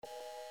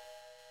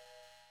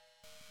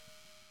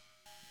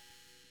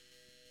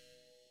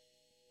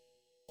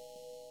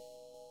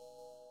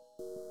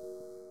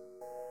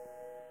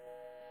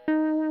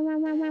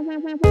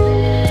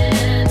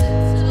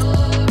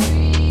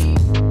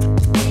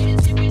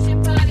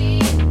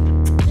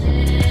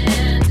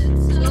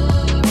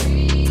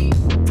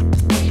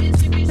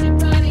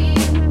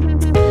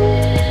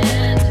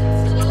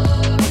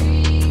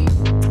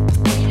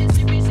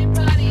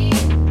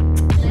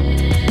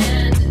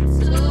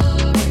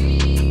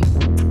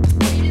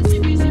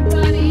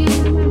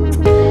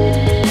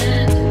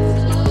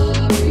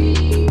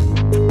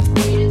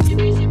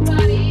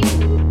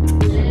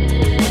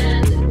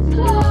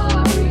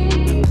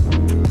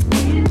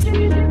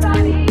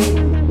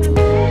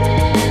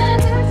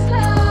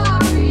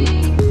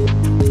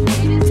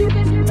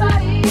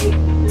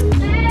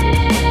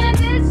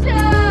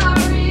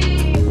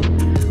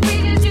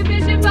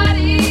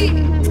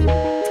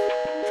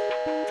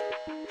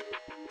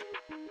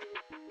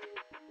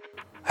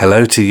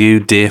Hello to you,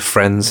 dear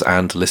friends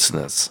and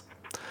listeners.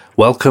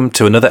 Welcome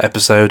to another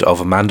episode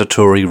of a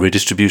Mandatory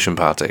Redistribution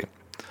Party.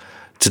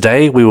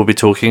 Today we will be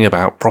talking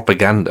about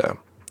propaganda.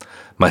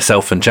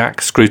 Myself and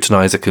Jack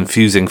scrutinise a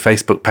confusing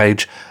Facebook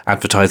page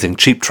advertising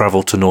cheap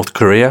travel to North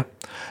Korea.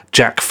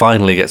 Jack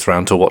finally gets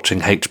round to watching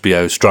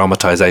HBO's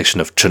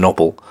dramatisation of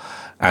Chernobyl,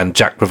 and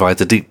Jack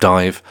provides a deep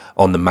dive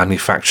on the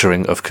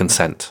manufacturing of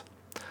consent.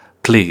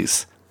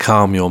 Please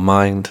calm your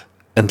mind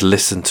and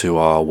listen to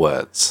our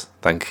words.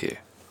 Thank you.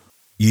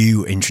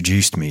 You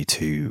introduced me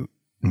to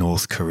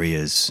North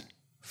Korea's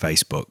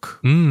Facebook.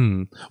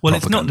 Well,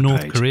 it's not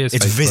North page. Korea's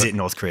It's Facebook. Visit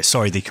North Korea.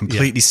 Sorry, they're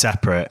completely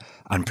separate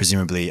and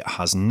presumably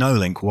has no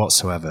link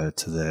whatsoever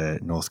to the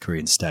North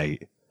Korean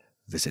state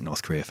Visit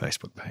North Korea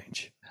Facebook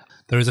page.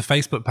 There is a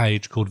Facebook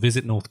page called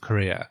Visit North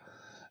Korea,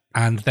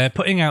 and they're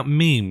putting out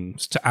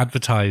memes to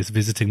advertise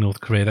visiting North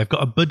Korea. They've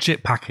got a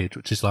budget package,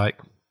 which is like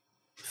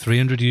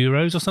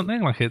 €300 or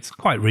something. Like, it's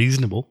quite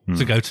reasonable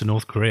to go to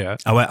North Korea.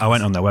 I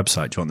went on their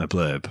website. Do you want their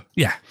blurb?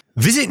 Yeah.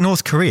 Visit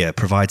North Korea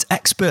provides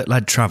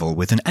expert-led travel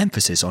with an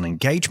emphasis on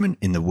engagement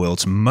in the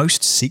world's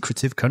most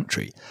secretive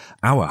country.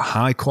 Our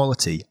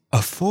high-quality,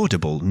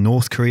 affordable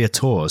North Korea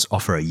tours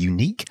offer a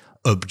unique,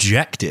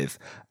 objective,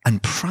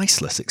 and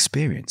priceless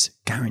experience,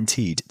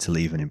 guaranteed to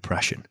leave an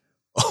impression.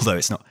 Although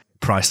it's not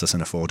priceless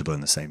and affordable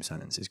in the same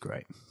sentence is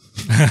great.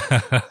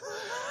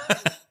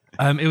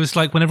 It was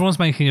like when everyone's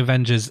making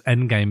Avengers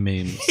Endgame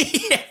memes.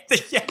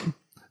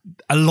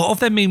 A lot of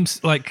their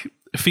memes like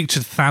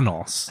featured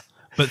Thanos,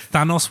 but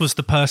Thanos was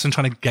the person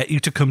trying to get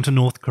you to come to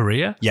North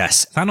Korea.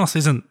 Yes. Thanos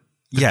isn't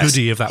the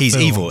goodie of that He's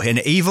film. evil. An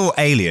evil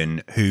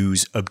alien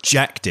whose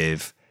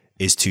objective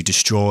is to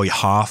destroy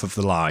half of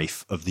the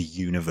life of the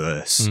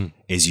universe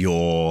is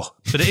your...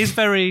 But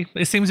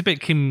it seems a bit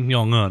Kim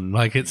Jong-un.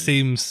 Like, it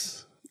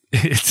seems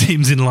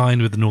in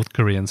line with the North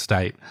Korean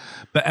state.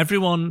 But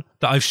everyone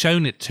that I've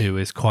shown it to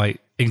is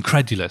quite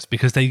incredulous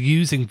because they're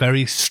using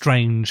very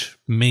strange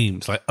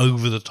memes, like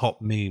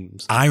over-the-top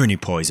memes. Irony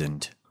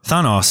poisoned.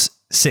 Thanos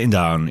sitting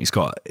down, he's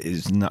got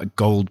his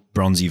gold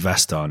bronzy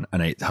vest on,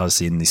 and it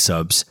has in the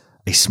subs,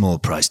 a small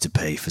price to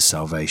pay for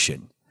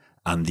salvation.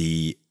 And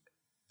the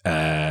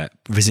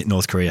Visit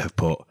North Korea have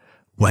put,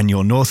 when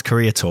your North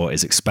Korea tour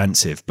is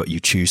expensive, but you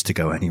choose to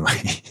go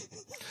anyway.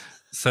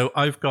 So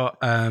I've got...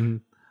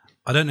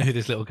 I don't know who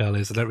this little girl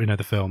is. I don't really know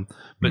the film.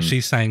 But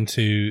she's saying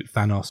to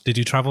Thanos, did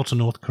you travel to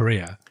North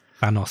Korea?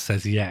 Thanos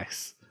says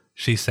yes.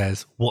 She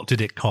says, what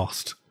did it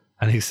cost?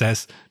 And he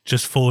says,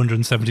 just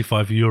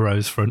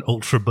 €475 for an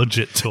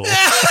ultra-budget tour.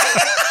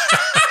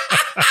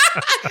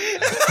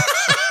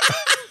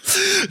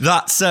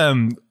 That's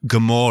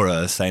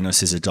Gamora,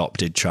 Thanos'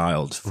 adopted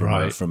child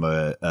from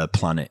a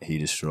planet he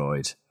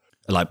destroyed.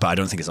 But I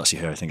don't think it's actually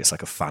her. I think it's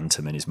like a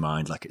phantom in his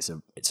mind. Like it's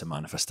a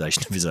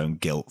manifestation of his own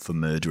guilt for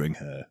murdering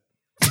her.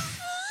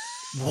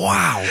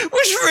 Wow.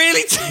 Which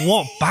really...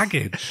 What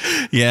baggage.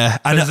 Yeah.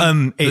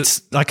 And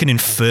it's like an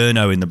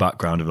inferno in the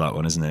background of that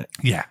one, isn't it?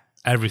 Yeah.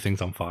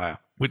 Everything's on fire.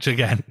 Which,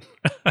 again,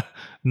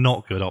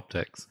 not good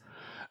optics.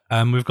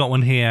 We've got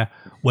one here.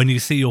 When you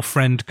see your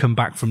friend come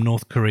back from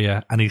North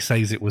Korea and he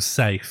says it was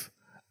safe,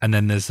 and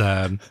then there's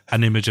an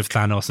image of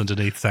Thanos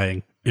underneath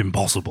saying,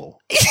 impossible.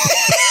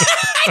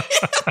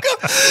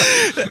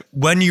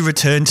 When you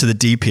return to the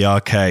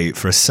DPRK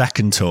for a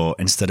second tour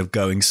instead of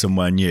going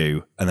somewhere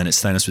new, and then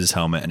it's Thanos with his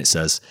helmet and it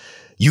says,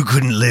 you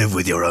couldn't live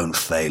with your own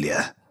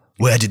failure.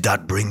 Where did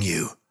that bring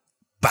you?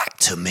 Back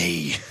to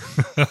me.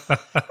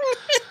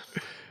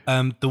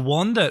 The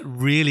one that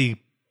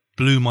really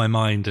blew my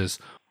mind is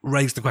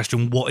raised the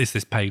question, what is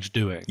this page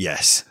doing?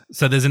 Yes.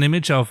 So there's an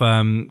image of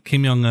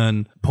Kim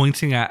Jong-un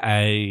pointing at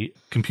a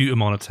computer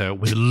monitor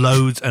with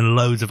loads and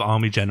loads of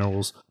army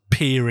generals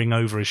peering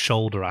over his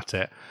shoulder at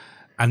it.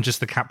 And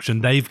just the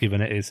caption they've given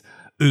it is,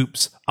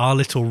 oops, our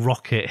little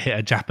rocket hit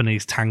a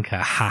Japanese tanker,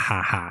 ha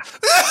ha ha.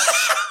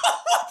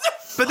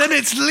 But then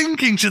it's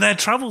linking to their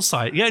travel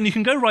site. Yeah, and you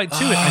can go right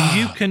to it and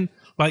you can...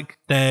 Like,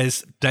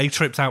 there's day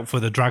trips out for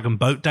the Dragon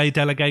Boat Day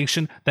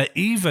delegation. They're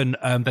even,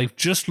 they've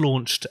just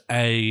launched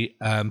a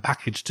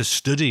package to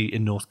study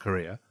in North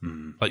Korea.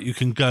 Like, you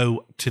can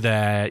go to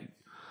their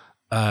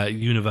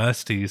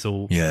universities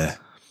or... Yeah.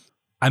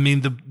 I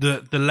mean,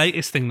 the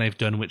latest thing they've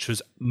done, which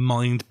was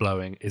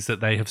mind-blowing, is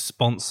that they have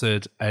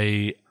sponsored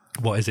a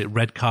what is it,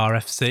 Red Car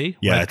FC?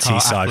 Yeah, Red Car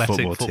Teesside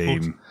Athletic football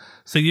team.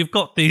 So you've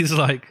got these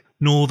like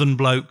northern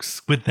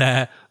blokes with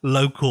their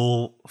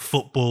local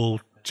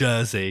football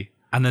jersey,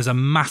 and there's a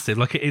massive,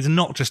 like, it is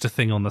not just a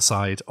thing on the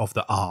side of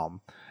the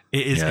arm.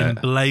 It is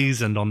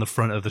emblazoned on the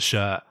front of the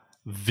shirt,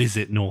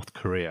 Visit North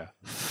Korea.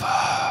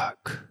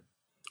 Fuck.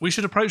 We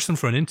should approach them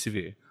for an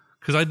interview,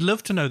 because I'd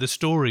love to know the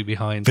story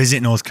behind...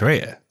 Visit North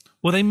Korea?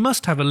 Well, they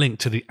must have a link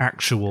to the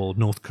actual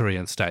North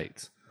Korean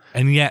state.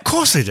 And yet... Of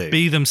course they do.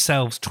 Be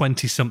themselves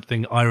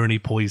 20-something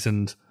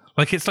irony-poisoned.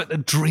 Like, it's like the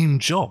dream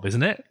job,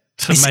 isn't it?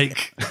 To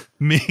make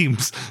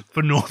memes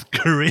for North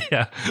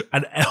Korea.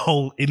 And the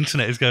whole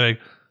internet is going...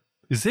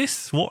 Is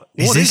this what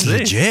is this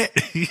legit?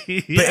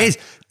 Yeah. But it is.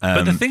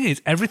 But the thing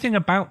is, everything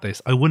about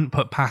this, I wouldn't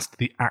put past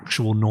the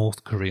actual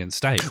North Korean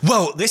state.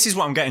 Well, this is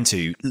what I'm getting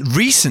to.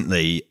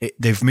 Recently,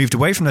 they've moved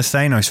away from the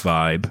Thanos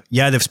vibe.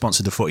 Yeah, they've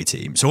sponsored the footy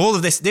team. So all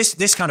of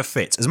this kind of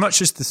fits. As much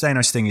as the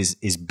Thanos thing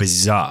is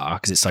bizarre,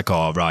 because it's like,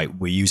 oh, right,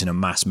 we're using a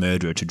mass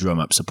murderer to drum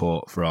up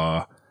support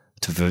for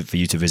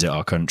you to visit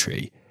our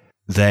country.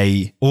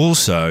 They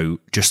also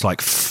just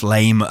like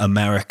flame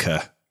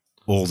America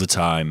all the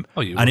time.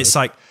 Oh, you and would. It's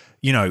like,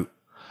 you know,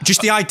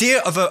 just the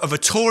idea of a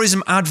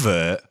tourism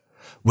advert,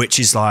 which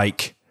is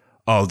like,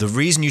 oh, the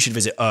reason you should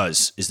visit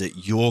us is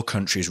that your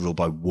country is ruled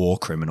by war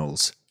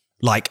criminals,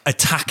 like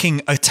attacking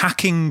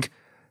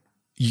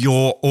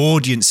your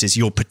audiences,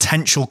 your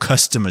potential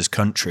customers'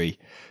 country.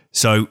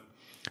 So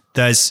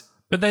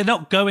But they're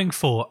not going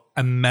for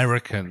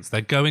Americans.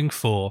 They're going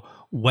for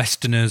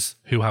Westerners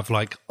who have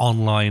like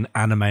online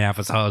anime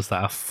avatars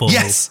that are full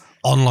Yes.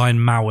 online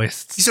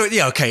Maoists. So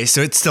yeah, okay.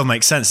 So it still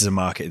makes sense as a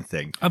marketing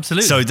thing.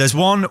 Absolutely. So there's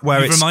one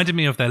where It it's reminded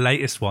me of their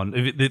latest one.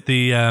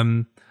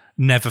 The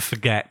never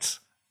forget,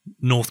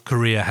 North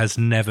Korea has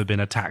never been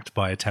attacked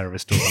by a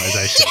terrorist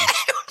organization.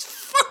 it's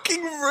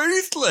fucking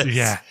ruthless.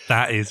 Yeah,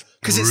 that is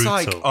Because it's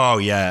like, oh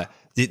yeah,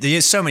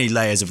 there's so many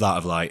layers of that.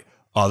 Of like,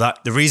 oh,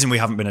 that the reason we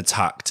haven't been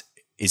attacked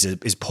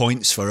is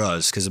points for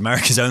us because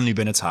America's only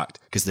been attacked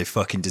because they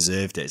fucking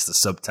deserved it. It's the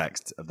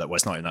subtext of that. Well,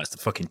 it's not even that. It's the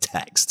fucking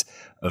text.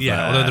 Of,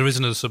 although there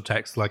isn't a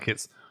subtext, like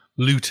it's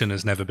Luton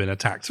has never been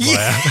attacked by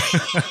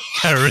a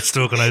terrorist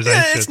organization.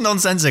 Yeah, it's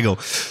nonsensical.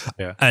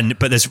 Yeah.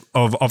 But there's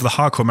of the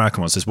hardcore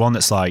American ones. There's one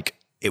that's like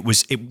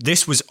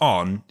this was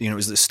on. You know, it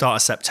was the start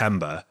of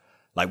September,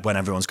 like when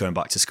everyone's going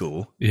back to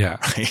school. Yeah.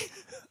 Right?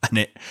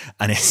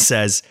 and it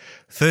says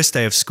first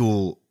day of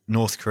school,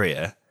 North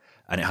Korea,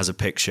 and it has a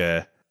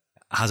picture.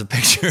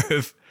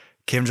 Of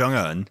Kim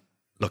Jong-un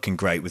looking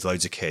great with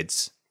loads of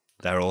kids.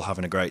 They're all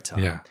having a great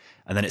time. Yeah.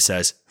 And then it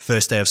says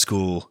first day of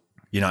school,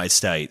 United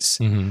States,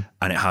 and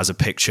it has a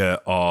picture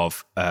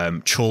of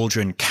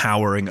children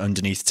cowering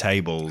underneath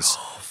tables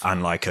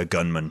and like a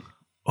gunman.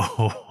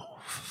 Oh,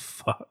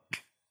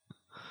 fuck.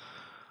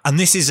 And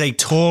this is a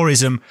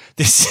tourism.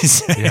 This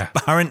is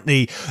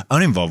apparently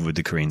uninvolved with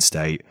the Korean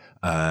state.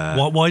 Why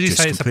do you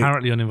say it's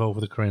apparently uninvolved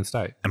with the Korean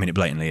state? I mean, it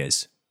blatantly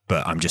is.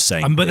 But I'm just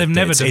saying. But they've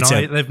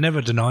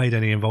never denied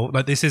any involvement.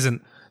 Like this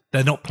isn't.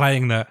 They're not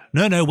playing the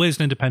no. We're an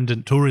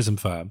independent tourism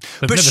firm.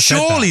 They've but never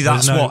surely said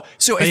that. that's what.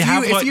 So they if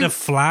have you, like the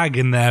flag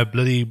in their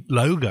bloody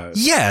logo.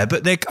 Yeah,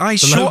 but the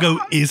logo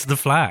is the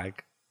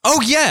flag. Oh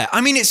yeah,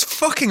 I mean it's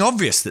fucking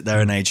obvious that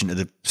they're an agent of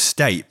the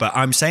state. But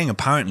I'm saying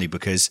apparently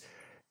because,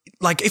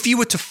 like, if you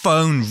were to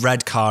phone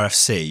Red Car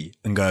FC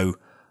and go,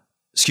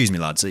 "Excuse me,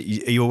 lads, are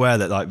you aware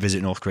that like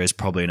Visit North Korea is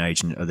probably an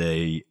agent of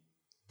the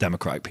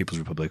Democratic People's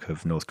Republic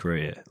of North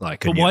Korea?"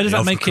 Like, but why does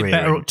that make it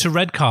better to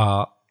Red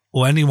Car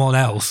or anyone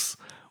else?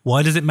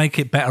 Why does it make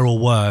it better or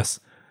worse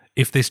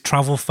if this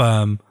travel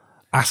firm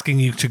asking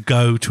you to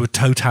go to a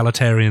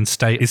totalitarian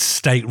state is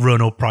state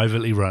run or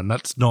privately run?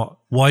 That's not.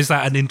 Why is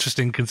that an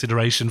interesting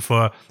consideration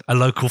for a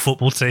local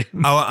football team?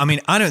 Oh, I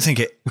mean, I don't think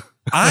it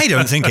is. I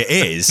don't think it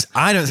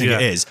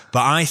is.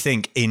 But I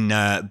think in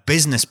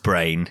business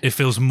brain, it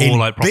feels more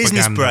like propaganda.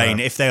 Business brain,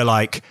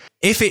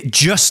 if it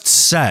just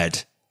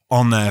said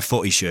on their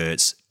footy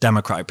shirts,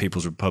 Democratic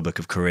People's Republic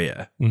of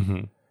Korea,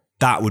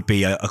 that would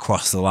be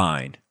across the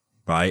line,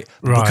 right?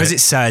 Because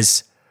it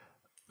says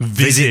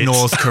visit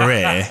North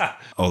Korea,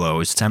 although I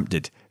was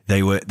tempted,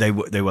 they were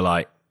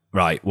like,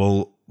 right,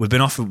 well, we've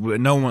been offered,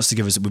 no one wants to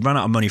give us, we've run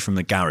out of money from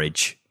the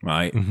garage,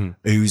 right?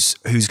 Who's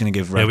going to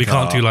give Red we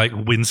Car? can't do like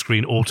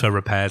windscreen auto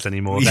repairs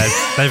anymore.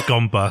 They've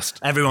gone bust.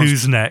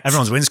 Who's next?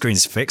 Everyone's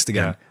windscreen's fixed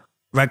again. Yeah.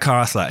 Red Car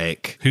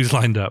Athletic. Who's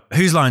lined up?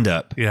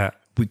 Yeah.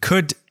 We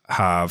could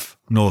have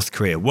North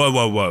Korea.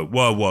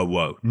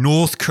 Whoa.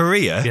 North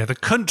Korea? Yeah, the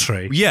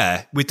country.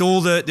 Yeah, with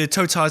all the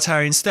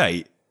totalitarian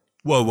state.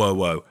 Whoa.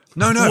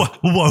 No.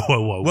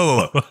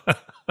 Whoa.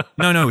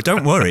 No,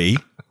 don't worry.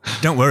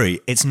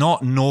 It's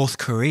not North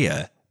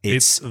Korea.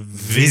 It's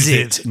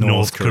Visit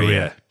North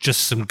Korea.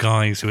 Just some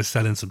guys who are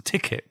selling some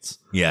tickets.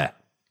 Yeah.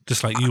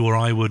 Just like you or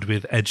I would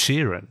with Ed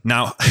Sheeran.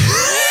 Now,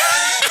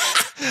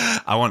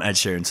 I want Ed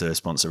Sheeran to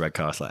sponsor Red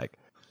Car Athletic.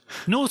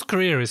 North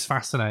Korea is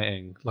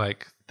fascinating,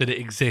 like that it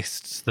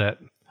exists, that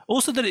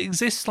Also that it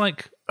exists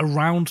like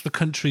around the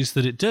countries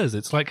that it does.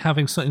 It's like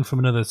having something from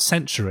another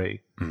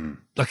century.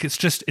 Like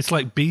it's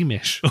like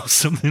Beamish or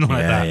something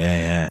like that.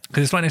 Yeah.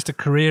 Because it's right next to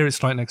Korea,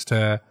 it's right next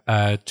to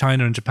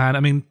China and Japan. I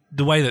mean,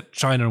 the way that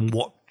China and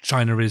what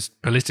China is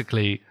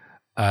politically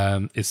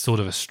is sort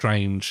of a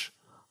strange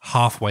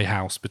halfway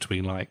house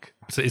between like,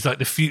 so it's like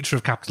the future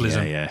of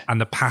capitalism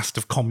and the past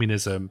of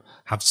communism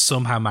have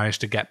somehow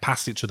managed to get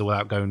past each other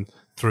without going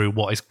through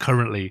what is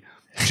currently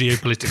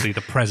geopolitically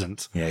the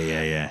present.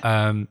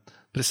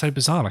 But it's so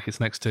bizarre, like it's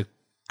next to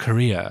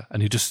Korea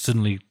and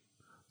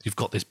you've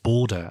got this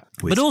border.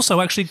 But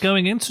also actually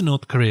going into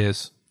North Korea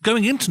is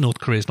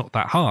not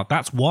that hard.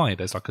 That's why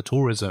there's like a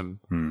tourism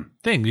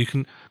thing. You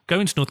can go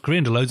into North Korea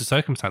under loads of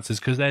circumstances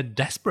because they're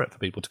desperate for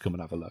people to come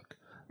and have a look.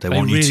 They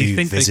want you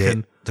to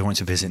visit. They want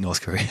to visit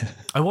North Korea.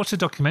 I watched a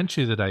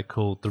documentary the other day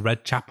called The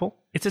Red Chapel.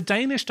 It's a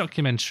Danish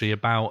documentary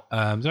about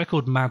a guy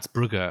called Mads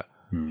Brugger,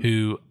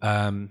 who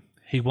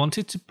he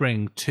wanted to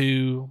bring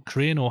 2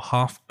 Korean or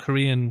half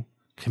Korean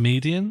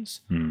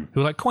comedians who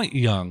are like quite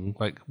young.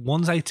 Like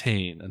one's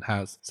 18 and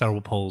has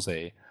cerebral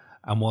palsy,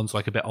 and one's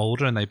like a bit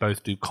older, and they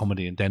both do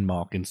comedy in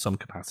Denmark in some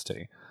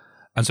capacity.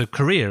 And so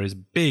Korea is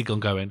big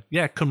on going,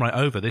 yeah, come right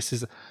over.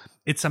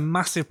 It's a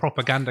massive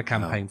propaganda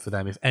campaign for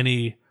them. If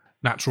any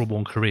natural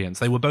born Koreans,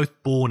 they were both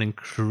born in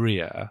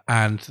Korea,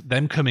 and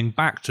them coming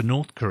back to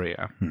North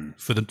Korea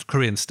for the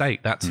Korean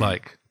state, that's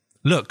like,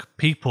 look,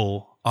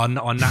 people are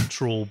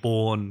natural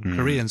born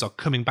Koreans are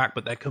coming back,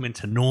 but they're coming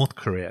to North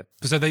Korea.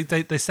 So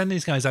they send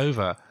these guys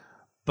over,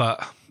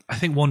 but I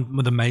think one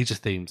of the major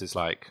themes is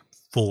like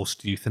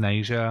forced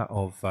euthanasia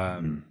of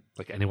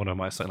like anyone who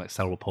might have something like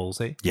cerebral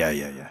palsy.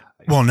 Yeah.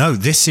 Well, no,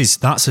 I've seen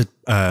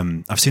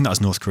that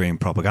as North Korean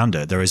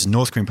propaganda. There is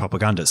North Korean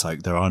propaganda. It's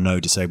like there are no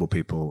disabled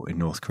people in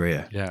North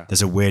Korea. Yeah.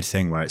 There's a weird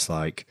thing where it's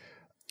like,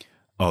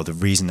 oh, the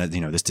reason that,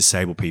 there's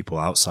disabled people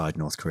outside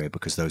North Korea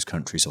because those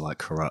countries are like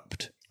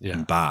corrupt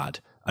and bad.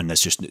 And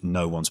there's just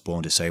no one's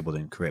born disabled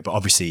in Korea. But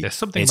obviously, there's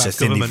something it's about a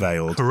thinly government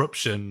veiled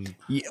corruption.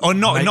 Or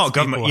not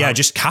government. Yeah,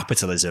 just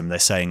capitalism. They're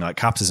saying like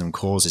capitalism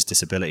causes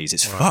disabilities.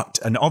 It's fucked.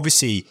 And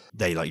obviously,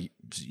 they like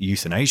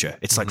euthanasia.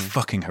 It's like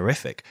fucking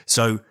horrific.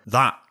 So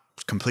that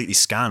completely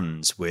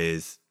scans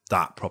with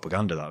that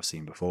propaganda that I've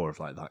seen before of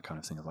like that kind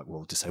of thing of like,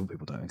 well, disabled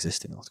people don't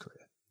exist in North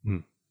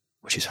Korea,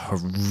 which is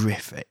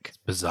horrific. It's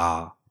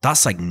bizarre.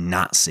 That's like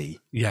Nazi.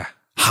 Yeah.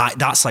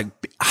 That's like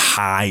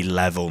high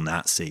level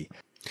Nazi.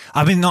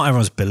 I mean, not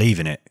everyone's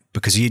believing it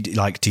because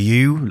do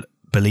you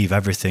believe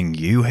everything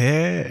you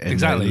hear?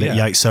 Exactly.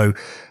 Yeah. So,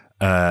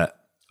 but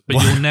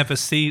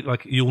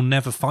you'll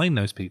never find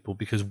those people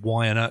because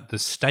why on earth the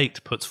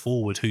state puts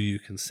forward who you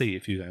can see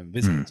if you go and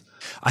visit.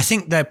 I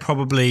think they're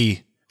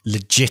probably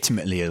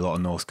legitimately a lot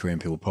of North Korean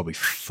people probably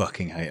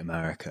fucking hate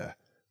America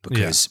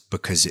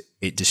because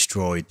it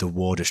destroyed, the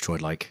war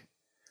destroyed like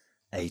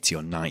 80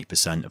 or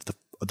 90% of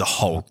the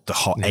whole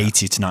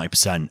 80 to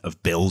 90%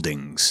 of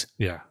buildings.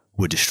 Yeah.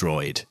 Were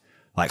destroyed.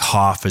 Like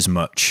half as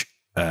much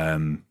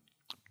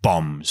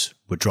bombs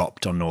were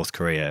dropped on North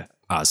Korea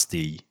as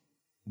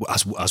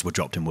were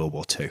dropped in World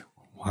War II.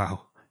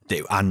 Wow.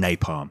 And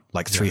napalm,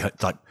 like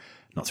 30,000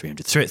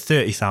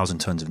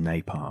 tons of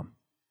napalm.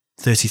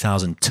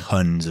 30,000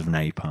 tons of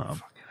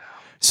napalm.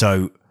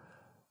 So,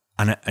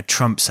 and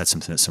Trump said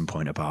something at some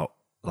point about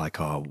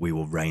like, oh, we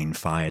will rain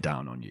fire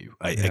down on you.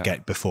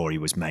 Again, before he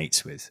was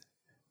mates with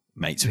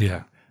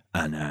him.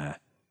 And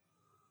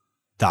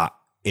that,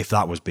 if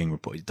that was being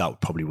reported, that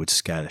probably would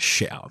scare the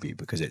shit out of you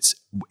because it's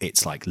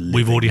like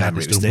we've already had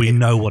this. We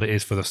know what it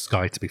is for the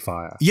sky to be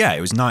fire. Yeah, it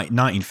was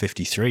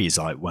 1953 is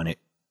like when it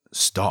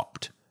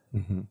stopped.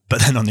 But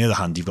then on the other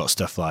hand, you've got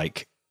stuff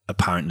like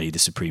apparently the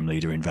Supreme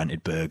Leader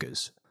invented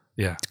burgers.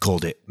 Yeah,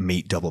 called it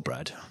meat double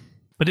bread.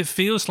 But it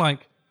feels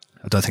like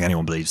I don't think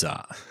anyone believes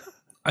that.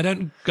 I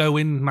don't go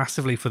in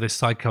massively for this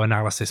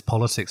psychoanalysis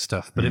politics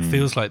stuff, but it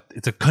feels like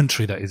it's a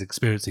country that is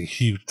experiencing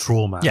huge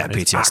trauma. Yeah,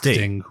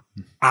 PTSD.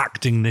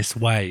 Acting this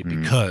way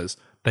because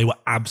they were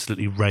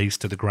absolutely razed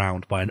to the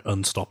ground by an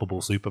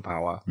unstoppable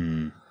superpower.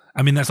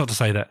 I mean, that's not to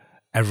say that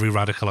every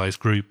radicalized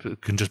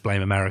group can just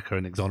blame America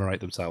and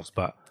exonerate themselves,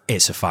 but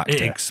it's a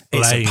factor. It's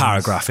a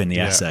paragraph in the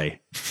essay.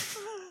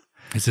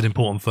 It's an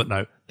important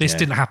footnote. This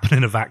didn't happen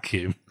in a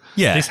vacuum.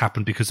 Yeah. This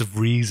happened because of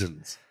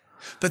reasons.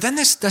 But then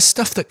there's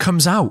stuff that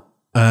comes out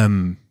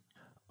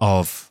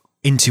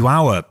into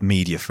our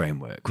media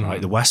framework,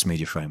 right? The West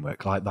media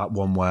framework, like that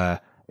one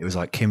where it was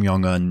like Kim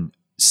Jong-un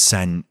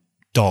sent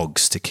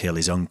dogs to kill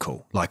his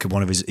uncle, like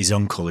one of his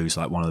uncle who's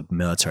like one of the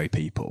military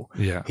people.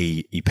 Yeah,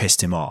 he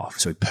pissed him off,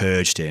 so he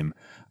purged him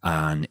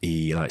and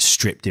he like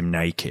stripped him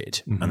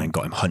naked and then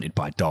got him hunted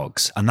by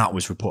dogs, and that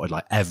was reported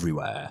like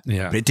everywhere.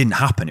 Yeah, but it didn't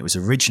happen. It was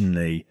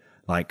originally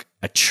like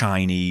a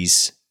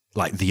Chinese.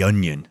 Like The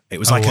Onion. It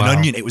was like an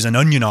Onion. It was an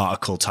Onion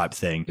article type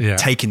thing,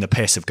 taking the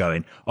piss of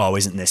going, oh,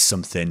 isn't this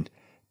something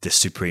the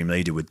Supreme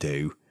Leader would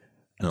do?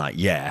 And like,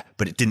 yeah,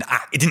 but it didn't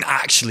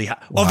actually,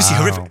 obviously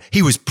horrific.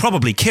 He was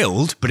probably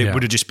killed, but it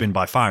would have just been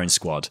by firing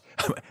squad.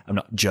 I'm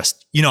not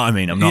just, you know what I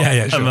mean? I'm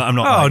not, sure. I'm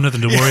not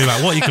nothing to worry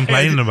about. What are you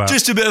complaining about?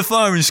 Just a bit of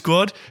firing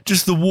squad,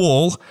 just the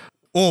wall.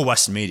 all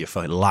Western media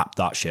fucking lapped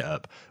that shit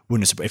up.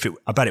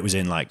 I bet it was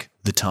in like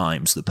the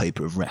Times, the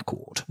paper of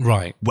record,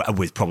 Right.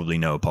 with probably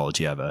no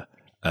apology ever.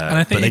 And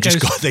I think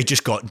but they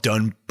just got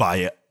done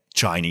by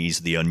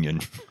Chinese, The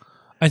Onion.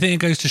 I think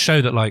it goes to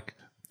show that, like,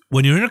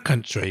 when you're in a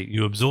country,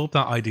 you absorb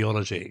that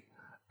ideology,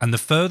 and the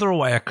further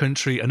away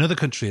another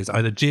country is,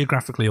 either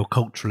geographically or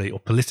culturally or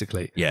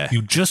politically,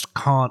 you just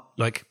can't,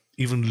 like,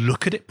 even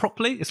look at it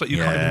properly. It's like you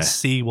can't even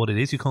see what it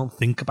is. You can't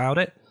think about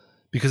it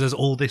because there's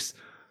all this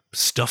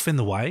stuff in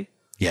the way.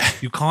 Yeah.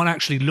 You can't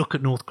actually look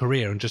at North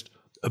Korea and just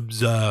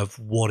observe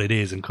what it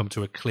is and come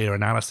to a clear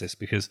analysis,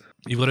 because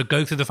you've got to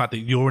go through the fact that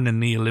you're in a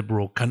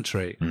neoliberal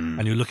country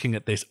and you're looking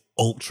at this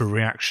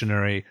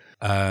ultra-reactionary,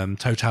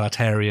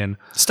 totalitarian,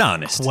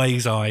 Stalinist,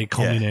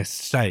 quasi-communist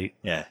state.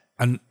 Yeah.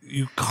 And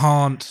you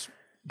can't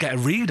get a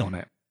read on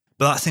it.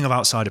 But that thing of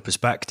outsider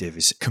perspective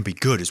can be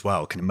good as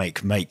well. Can make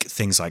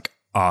things like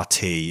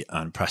RT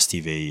and Press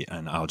TV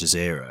and Al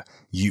Jazeera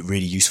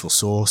really useful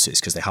sources,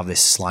 because they have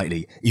this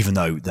slightly, even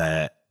though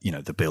they're,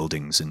 the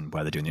buildings and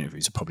where they're doing the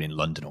interviews are probably in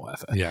London or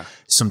whatever. Yeah.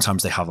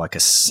 Sometimes they have like a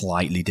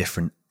slightly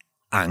different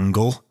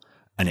angle,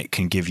 and it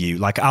can give you,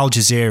 like Al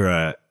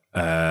Jazeera,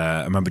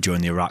 I remember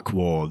during the Iraq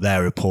War,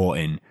 their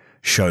reporting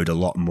showed a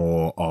lot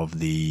more of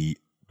the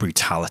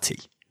brutality.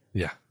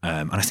 Yeah.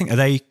 And I think, are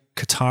they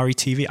Qatari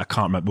TV? I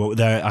can't remember.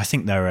 Well, I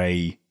think they're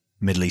a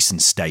Middle Eastern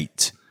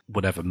state.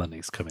 Whatever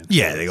money's coming.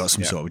 Yeah, they got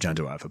some sort of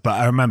agenda or whatever. But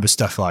I remember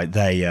stuff like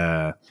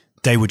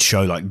they would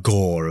show like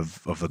gore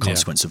of the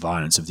consequence of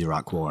violence of the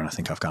Iraq War, and I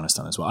think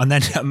Afghanistan as well. And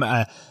then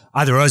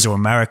either us or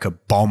America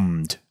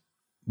bombed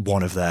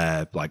one of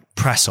their like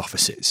press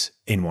offices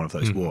in one of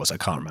those wars. I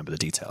can't remember the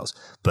details,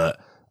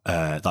 but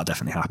that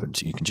definitely happened.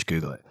 You can just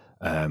Google it.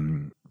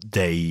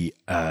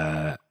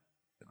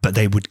 But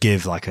they would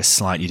give like a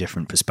slightly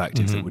different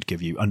perspective that would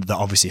give you, and that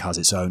obviously has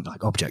its own,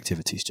 like,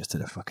 objectivity is just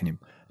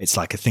it's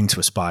like a thing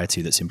to aspire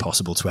to that's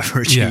impossible to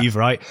ever achieve,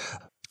 right?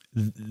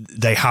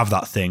 They have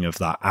that thing of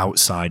that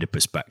outsider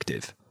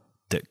perspective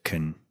that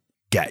can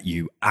get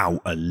you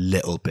out a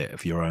little bit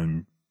of your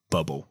own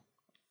bubble,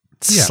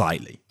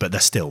 slightly, but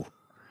they're still.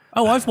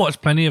 Oh, I've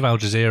watched plenty of Al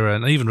Jazeera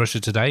and even Russia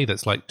Today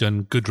that's like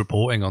done good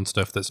reporting on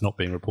stuff that's not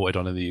being reported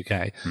on in the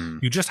UK.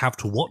 You just have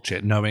to watch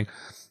it knowing,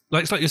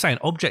 like, it's like you're saying,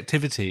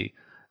 objectivity.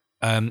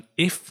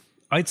 If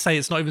I'd say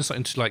it's not even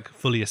something to like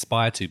fully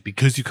aspire to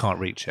because you can't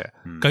reach it.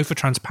 Go for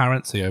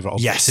transparency over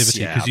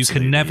objectivity, because you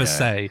can never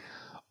say,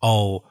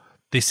 oh,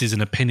 this is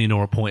an opinion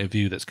or a point of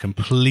view that's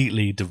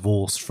completely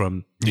divorced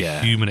from the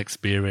human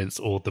experience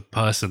or the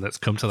person that's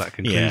come to that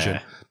conclusion.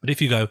 But if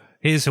you go,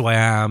 here's who I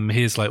am,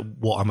 here's like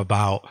what I'm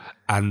about,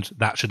 and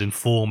that should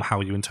inform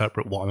how you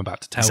interpret what I'm about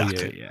to tell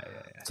you.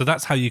 So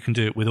that's how you can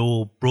do it with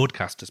all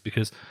broadcasters,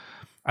 because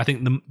I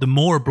think the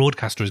more a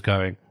broadcaster is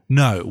going,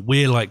 no,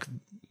 we're like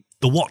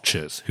the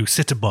watchers who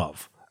sit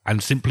above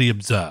and simply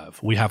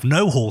observe. We have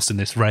no horse in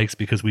this race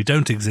because we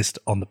don't exist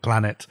on the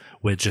planet.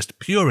 We're just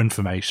pure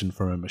information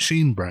from a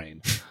machine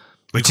brain.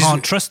 You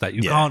can't trust that.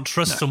 You can't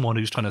trust someone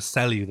who's trying to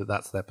sell you that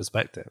that's their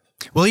perspective.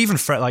 Well, even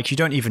like, you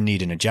don't even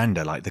need an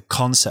agenda. Like, the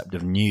concept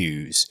of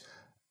news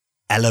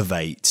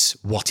elevates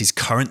what is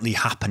currently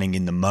happening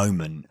in the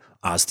moment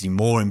as the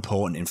more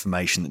important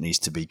information that needs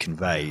to be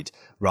conveyed,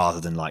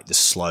 rather than like the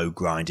slow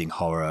grinding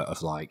horror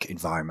of like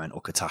environmental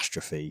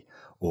catastrophe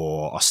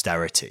or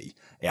austerity.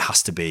 It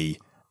has to be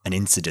an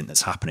incident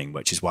that's happening,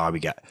 which is why we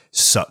get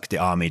sucked,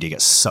 our media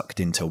gets sucked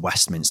into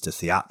Westminster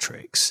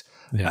theatrics,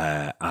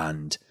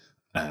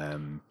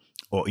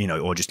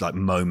 or just like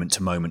moment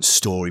to moment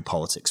story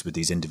politics with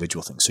these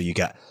individual things. So you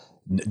get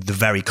the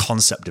very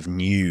concept of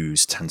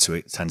news tends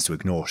to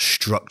ignore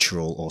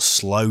structural or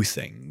slow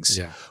things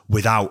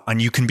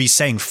and you can be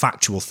saying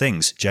factual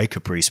things.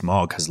 Jacob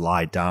Rees-Mogg has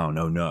lied down.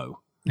 Oh no.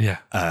 Yeah.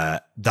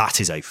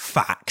 That is a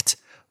fact,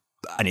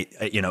 and it,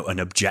 an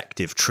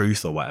objective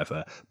truth or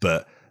whatever.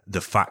 But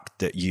the fact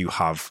that you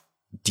have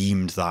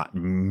deemed that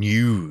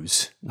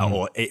news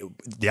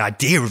the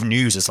idea of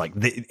news as like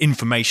the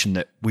information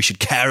that we should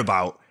care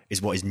about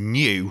is what is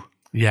new.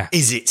 Yeah.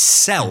 Is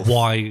itself.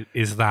 Why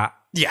is that?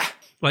 Yeah.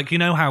 Like, you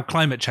know how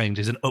climate change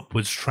is an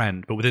upwards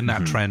trend, but within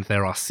that trend,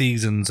 there are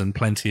seasons and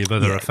plenty of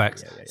other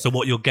effects. So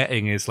what you're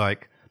getting is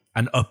like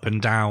an up and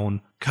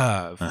down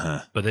curve,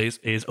 but it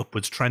is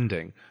upwards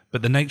trending.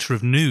 But the nature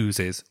of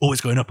news is,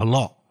 it's going up a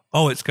lot.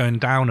 Oh, it's going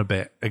down a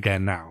bit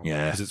again now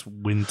because it's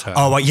winter.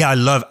 Oh, I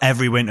love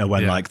every winter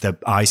when like the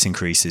ice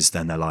increases,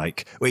 then they're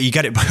like, well, you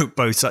get it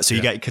both sides. So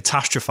you get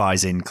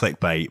catastrophizing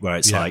clickbait where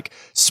it's like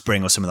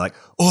spring or something like,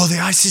 oh, the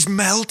ice is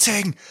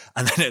melting.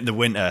 And then in the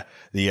winter,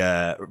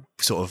 the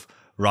sort of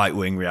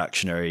right-wing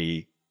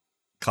reactionary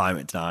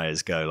climate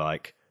deniers go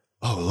like,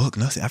 oh, look,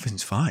 nothing,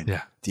 everything's fine.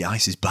 Yeah. The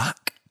ice is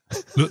back.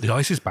 Look, the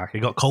ice is back.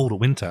 It got cold at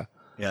winter.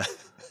 Yeah.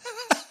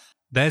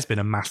 There's been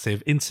a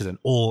massive incident,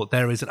 or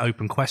there is an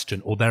open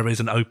question, or there is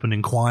an open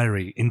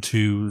inquiry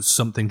into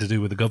something to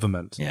do with the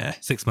government. Yeah.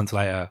 6 months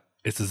later,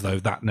 It's as though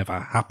that never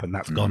happened.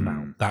 That's gone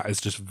now. That has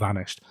just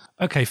vanished.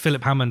 Okay,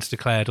 Philip Hammond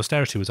declared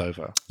austerity was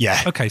over.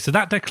 Yeah. Okay, so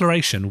that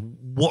declaration,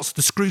 what's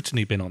the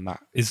scrutiny been on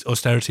that? Is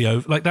austerity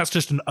over? Like, that's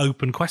just an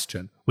open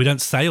question. We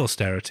don't say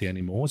austerity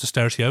anymore. Is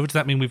austerity over? Does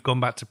that mean we've gone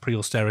back to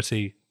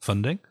pre-austerity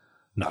funding?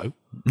 No.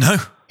 No,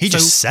 he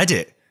just said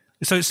it.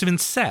 So it's been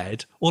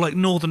said, or like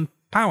Northern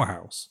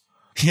Powerhouse.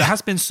 Yeah. There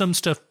has been some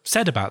stuff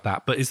said about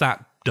that, but is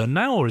that done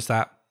now, or is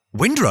that...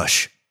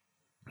 Windrush.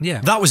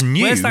 Yeah. That was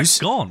news. Where's that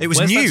gone? It was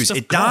Where's that news. stuff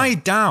It gone?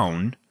 died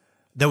down.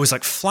 There was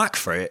like flack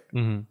for it.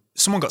 Mm-hmm.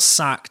 Someone got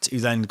sacked who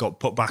then got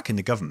put back in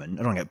the government. I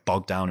don't want to get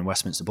bogged down in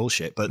Westminster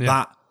bullshit, but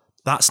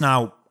that's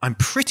now, I'm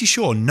pretty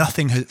sure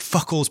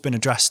fuck all's been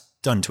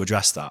done to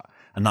address that.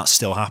 And that's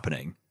still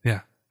happening.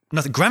 Yeah.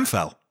 Nothing.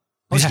 Grenfell.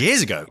 That was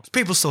years ago.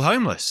 People still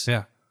homeless.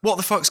 Yeah. What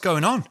the fuck's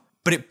going on?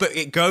 But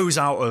it goes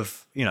out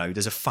of,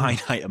 there's a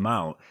finite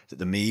amount that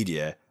the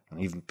media,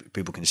 and even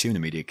people consuming the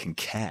media, can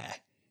care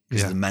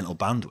because of the mental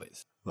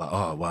bandwidth. Like,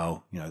 oh,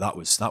 well, that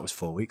was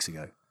 4 weeks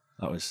ago.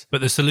 But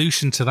the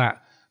solution to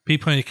that,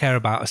 people only care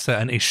about a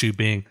certain issue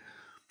being,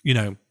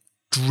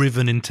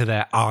 driven into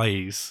their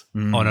eyes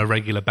on a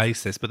regular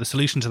basis. But the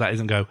solution to that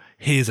isn't go,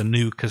 here's a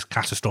new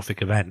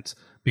catastrophic event,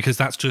 because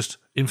that's just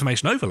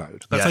information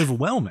overload. That's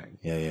overwhelming.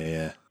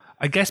 Yeah.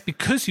 I guess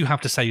because you have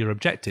to say you're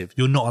objective,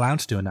 you're not allowed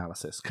to do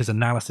analysis, because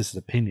analysis is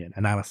opinion,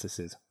 analysis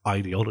is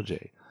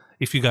ideology.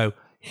 If you go,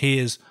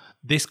 here's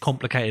this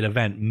complicated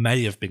event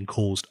may have been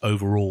caused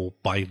overall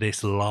by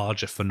this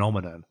larger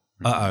phenomenon.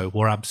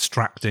 We're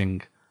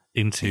abstracting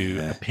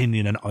into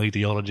opinion and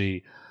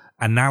ideology.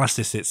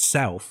 Analysis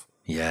itself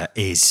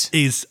is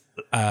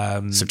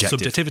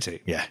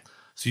subjectivity. Yeah.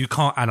 So you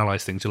can't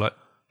analyze things. You're like,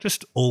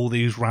 just all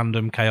these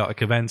random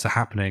chaotic events are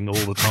happening all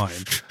the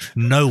time.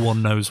 No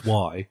one knows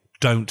why.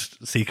 Don't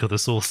seek other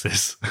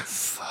sources.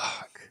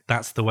 Fuck.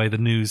 That's the way the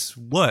news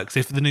works.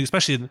 If the news,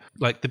 especially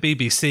like the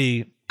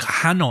BBC,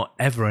 cannot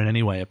ever in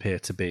any way appear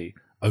to be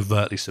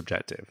overtly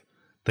subjective.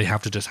 They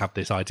have to just have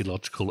this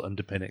ideological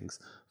underpinnings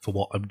for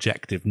what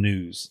objective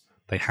news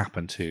they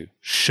happen to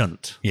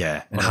shunt.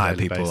 Yeah, and on a hire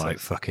daily people basis. like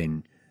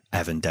fucking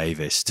Evan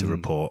Davis to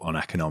report on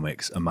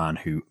economics, a man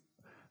who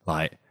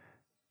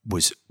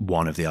was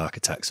one of the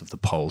architects of the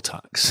poll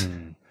tax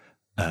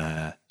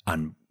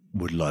and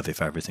would love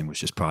if everything was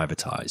just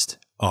privatized.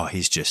 Oh,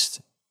 he's got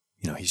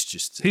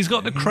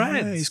the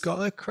creds. Yeah, he's got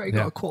a cred,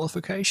 got a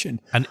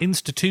qualification. An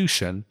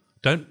institution,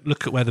 don't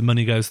look at where the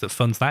money goes that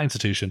funds that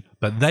institution,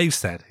 but they've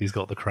said he's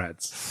got the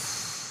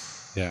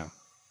creds. Yeah.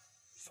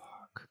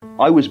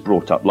 I was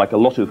brought up, like a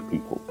lot of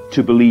people,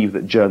 to believe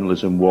that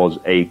journalism was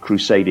a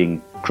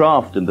crusading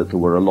craft and that there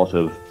were a lot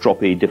of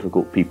stroppy,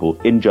 difficult people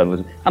in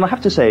journalism. And I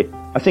have to say,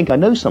 I think I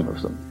know some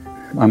of them.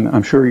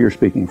 I'm sure you're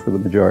speaking for the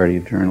majority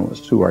of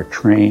journalists who are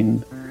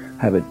trained,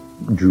 have it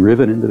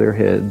driven into their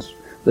heads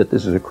that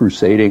this is a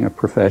crusading, a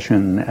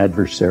profession,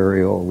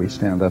 adversarial, we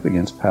stand up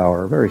against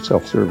power, a very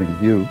self-serving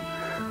view.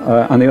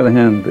 On the other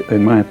hand,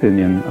 in my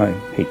opinion, I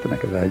hate to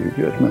make a value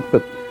judgment,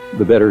 but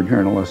the better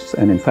journalists,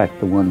 and in fact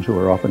the ones who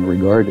are often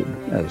regarded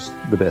as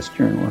the best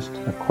journalists,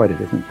 have quite a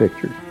different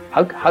picture.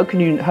 How can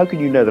you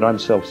know that I'm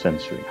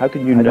self-censoring? How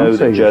can you I know don't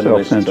say that you're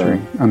journalists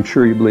self-censoring. I'm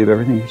sure you believe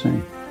everything you're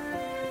saying.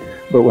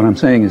 But what I'm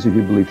saying is if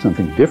you believe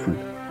something different,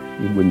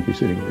 you wouldn't be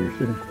sitting where you're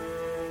sitting.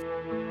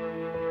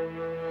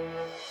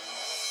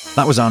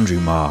 That was Andrew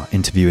Marr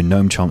interviewing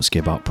Noam Chomsky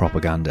about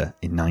propaganda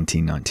in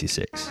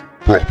 1996.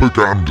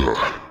 Propaganda.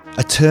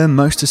 A term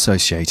most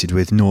associated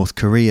with North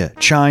Korea,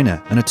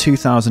 China, and a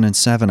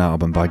 2007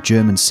 album by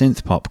German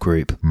synth pop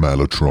group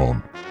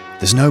Mellotron.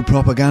 There's no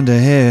propaganda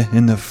here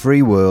in the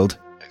free world.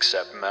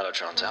 Except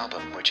Mellotron's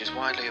album, which is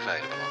widely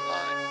available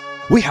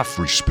online. We have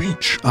Free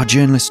speech. our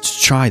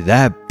journalists try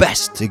their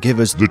best to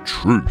give us The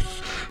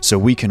truth. so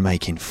we can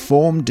make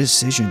informed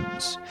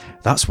decisions.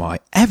 That's why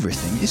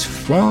everything is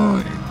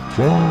Fine.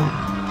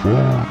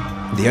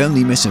 The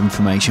only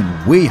misinformation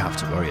we have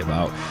to worry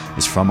about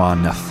is from our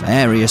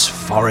nefarious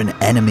foreign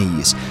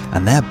enemies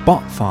and their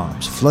bot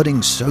farms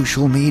flooding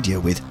social media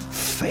with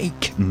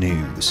fake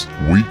news.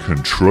 We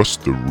can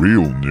trust the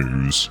real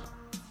news.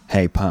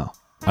 Hey pal,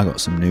 I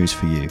got some news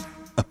for you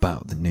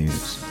about the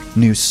news.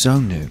 News so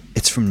new,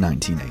 it's from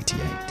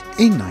 1988.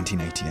 In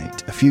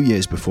 1988, a few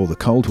years before the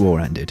Cold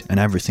War ended and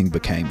everything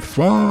became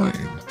Fine.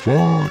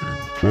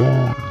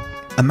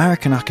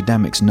 American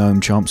academics Noam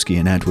Chomsky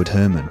and Edward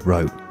Herman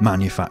wrote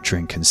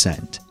Manufacturing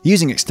Consent.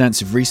 Using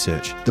extensive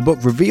research, the book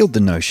revealed the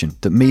notion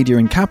that media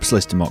in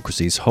capitalist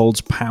democracies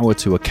holds power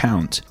to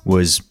account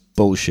was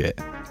bullshit.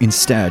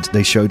 Instead,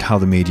 they showed how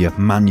the media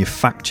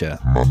manufacture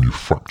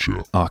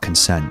our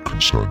consent.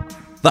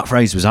 That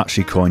phrase was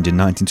actually coined in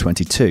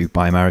 1922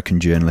 by American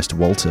journalist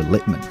Walter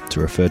Lippmann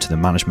to refer to the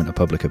management of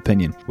public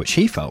opinion, which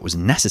he felt was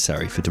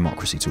necessary for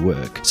democracy to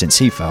work, since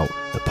he felt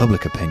that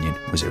public opinion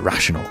was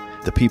irrational.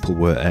 The people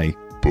were a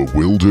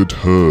Bewildered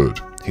herd.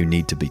 who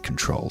need to be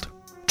controlled.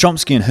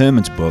 Chomsky and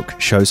Herman's book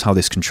shows how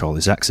this control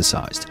is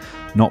exercised,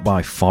 not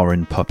by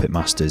foreign puppet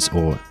masters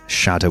or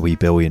shadowy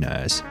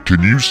billionaires,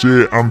 Can you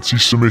say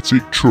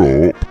anti-Semitic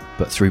trope?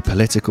 but through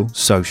political,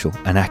 social,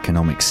 and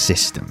economic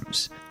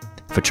systems.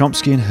 For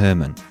Chomsky and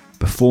Herman,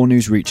 Before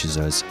news reaches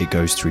us, it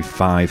goes through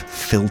 5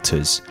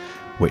 filters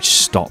which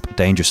stop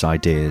dangerous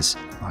ideas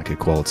like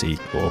equality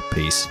or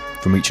peace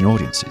from reaching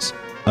audiences.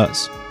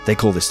 Us. They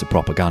call this the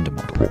propaganda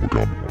model.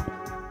 Propaganda model.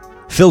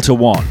 Filter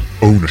 1.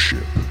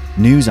 Ownership.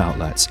 News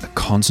outlets are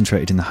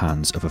concentrated in the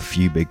hands of a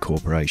few big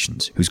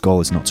corporations whose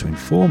goal is not to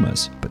inform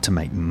us, but to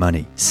make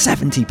money.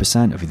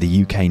 70% of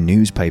the UK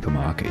newspaper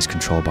market is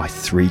controlled by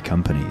 3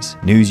 companies: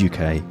 News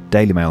UK,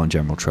 Daily Mail and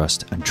General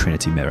Trust, and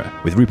Trinity Mirror,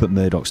 with Rupert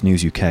Murdoch's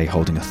News UK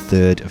holding a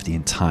third of the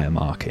entire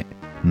market.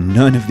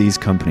 None of these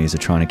companies are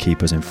trying to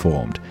keep us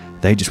informed.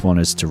 They just want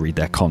us to read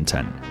their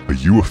content. Are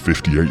you a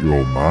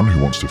 58-year-old man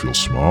who wants to feel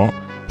smart?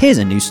 Here's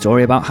a news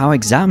story about how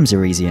exams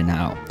are easier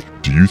now.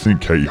 Do you think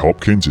Katie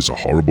Hopkins is a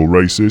horrible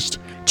racist?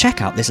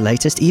 Check out this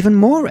latest, even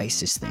more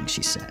racist thing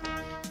she said.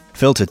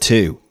 Filter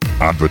 2.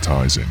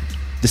 Advertising.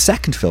 The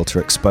second filter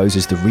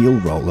exposes the real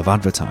role of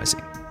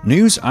advertising.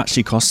 News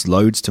actually costs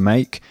loads to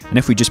make, and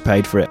if we just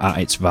paid for it at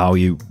its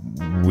value,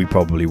 we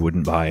probably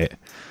wouldn't buy it.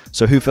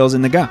 So who fills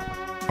in the gap?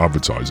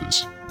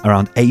 Advertisers.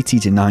 Around 80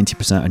 to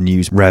 90% of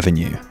news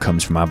revenue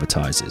comes from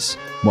advertisers.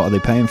 What are they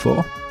paying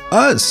for?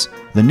 Us!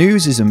 The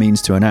news is a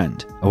means to an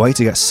end, a way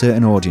to get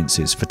certain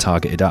audiences for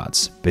targeted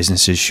ads.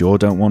 Businesses sure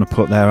don't want to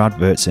put their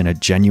adverts in a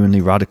genuinely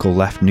radical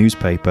left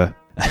newspaper.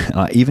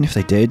 Even if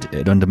they did,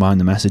 it'd undermine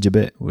the message a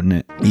bit, wouldn't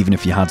it? Even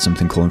if you had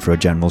something calling for a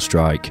general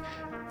strike,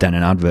 then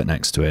an advert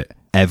next to it.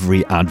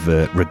 Every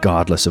advert,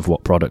 regardless of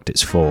what product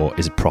it's for,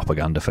 is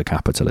propaganda for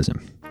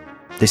capitalism.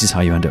 This is how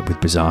you end up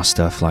with bizarre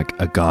stuff like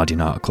a Guardian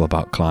article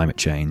about climate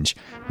change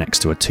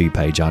next to a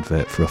 2-page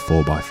advert for a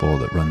 4x4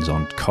 that runs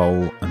on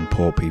coal and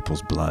poor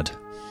people's blood.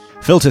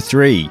 Filter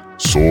 3.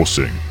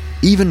 Sourcing.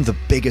 Even the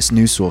biggest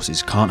news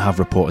sources can't have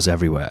reporters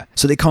everywhere,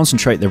 so they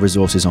concentrate their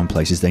resources on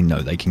places they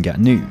know they can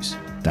get news.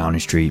 Downing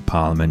Street,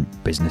 Parliament,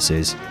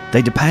 businesses.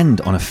 They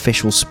depend on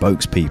official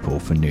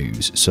spokespeople for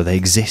news, so they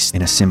exist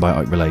in a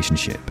symbiotic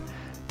relationship.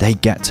 They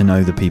get to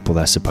know the people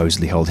they're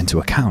supposedly holding to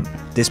account.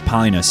 This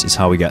piness is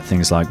how we get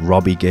things like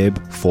Robbie Gibb,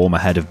 former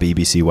head of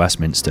BBC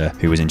Westminster,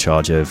 who was in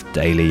charge of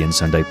Daily and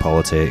Sunday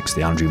Politics,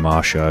 The Andrew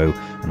Marr Show,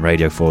 and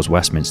Radio 4's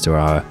Westminster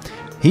Hour.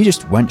 He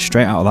just went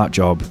straight out of that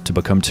job to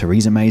become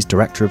Theresa May's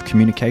Director of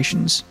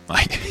Communications.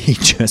 He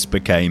just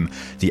became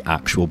the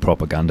actual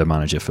propaganda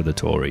manager for the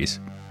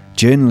Tories.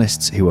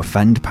 Journalists who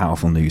offend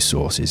powerful news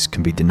sources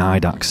can be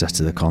denied access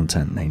to the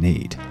content they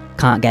need.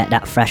 Can't get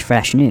that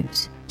fresh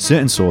news.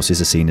 Certain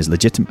sources are seen as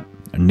legitimate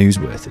and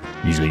newsworthy,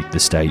 usually the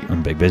state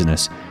and big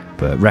business,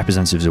 but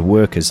representatives of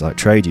workers like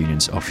trade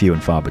unions are few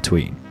and far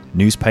between.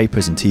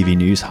 Newspapers and TV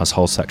news has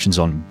whole sections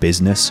on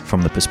business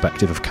from the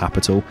perspective of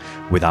capital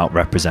without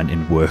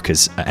representing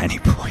workers at any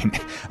point,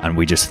 and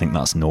we just think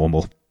that's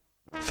normal.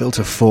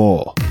 Filter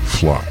 4.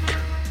 Flack.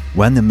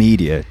 When the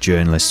media,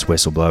 journalists,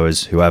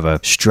 whistleblowers, whoever,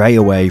 stray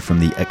away from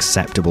the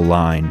acceptable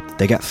line,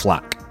 they get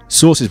flack.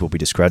 Sources will be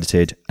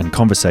discredited and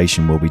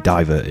conversation will be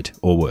diverted,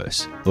 or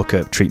worse. Look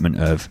at treatment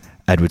of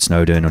Edward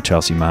Snowden or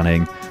Chelsea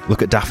Manning.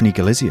 Look at Daphne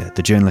Galizia,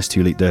 the journalist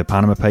who leaked the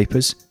Panama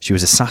Papers. She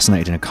was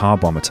assassinated in a car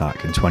bomb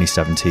attack in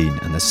 2017,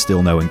 and there's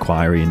still no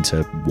inquiry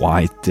into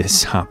why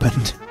this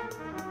happened.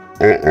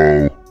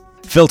 Uh-oh.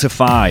 Filter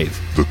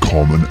 5. The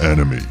common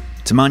enemy.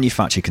 To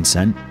manufacture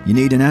consent, you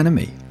need an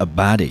enemy, a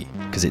baddie,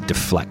 because it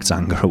deflects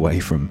anger away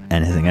from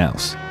anything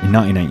else. In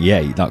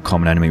 1988, that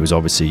common enemy was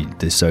obviously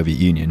the Soviet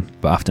Union,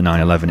 but after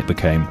 9/11 it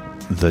became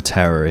the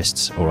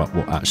terrorists, or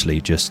actually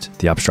just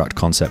the abstract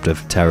concept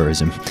of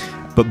terrorism.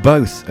 But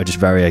both are just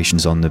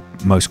variations on the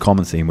most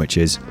common theme, which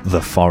is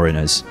the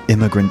foreigners.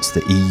 Immigrants,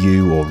 the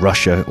EU or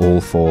Russia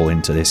all fall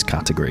into this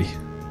category.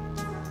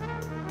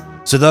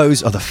 So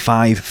those are the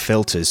 5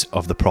 filters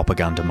of the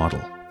propaganda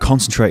model.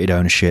 Concentrated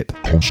ownership,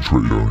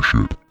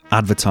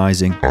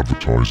 advertising,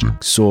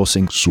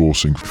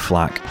 sourcing,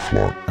 flack,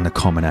 and the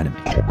common enemy.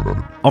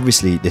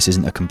 Obviously, this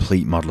isn't a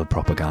complete model of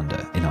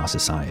propaganda in our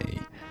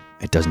society.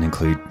 It doesn't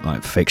include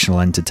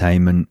fictional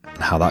entertainment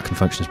and how that can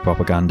function as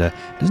propaganda.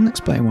 It doesn't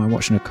explain why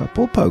watching a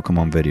couple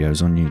Pokemon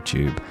videos on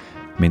YouTube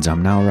means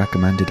I'm now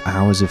recommended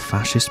hours of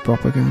fascist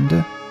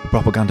propaganda. The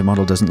propaganda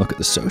model doesn't look at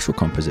the social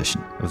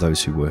composition of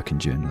those who work in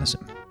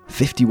journalism.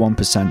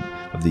 51%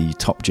 of the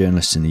top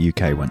journalists in the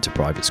UK went to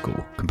private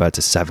school, compared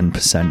to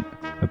 7%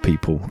 of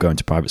people going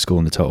to private school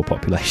in the total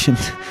population.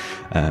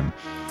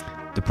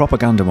 The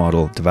propaganda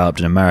model developed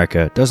in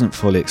America doesn't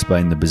fully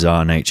explain the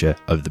bizarre nature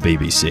of the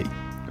BBC,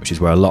 which is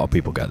where a lot of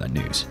people get their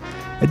news.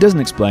 It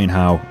doesn't explain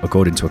how,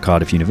 according to a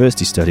Cardiff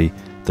University study,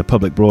 the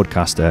public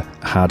broadcaster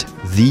had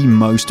the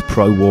most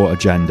pro-war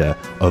agenda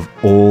of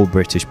all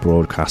British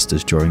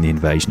broadcasters during the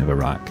invasion of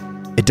Iraq.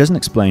 It doesn't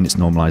explain its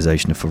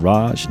normalisation of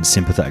Farage and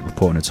sympathetic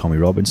reporting of Tommy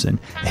Robinson.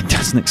 It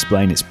doesn't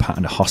explain its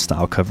pattern of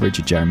hostile coverage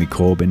of Jeremy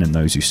Corbyn and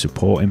those who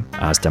support him,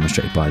 as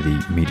demonstrated by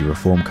the Media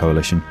Reform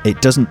Coalition.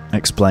 It doesn't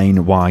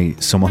explain why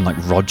someone like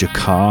Roger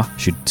Carr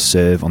should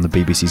serve on the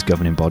BBC's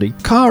governing body.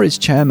 Carr is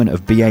chairman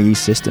of BAE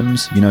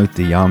Systems,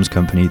 the arms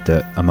company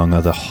that, among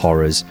other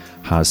horrors,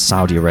 has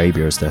Saudi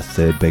Arabia as their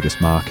 3rd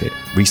biggest market,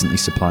 recently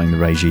supplying the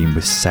regime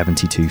with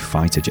 72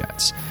 fighter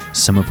jets,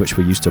 some of which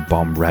were used to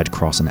bomb Red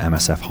Cross and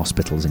MSF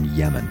hospitals in Yemen.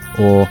 Yemen,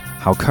 or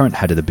how current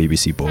head of the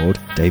BBC board,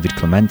 David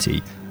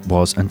Clementi,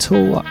 was,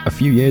 until a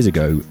few years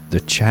ago, the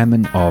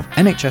chairman of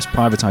NHS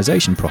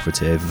privatisation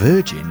profiteer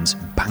Virgin's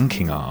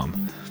banking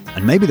arm.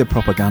 And maybe the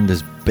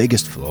propaganda's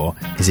biggest flaw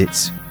is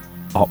its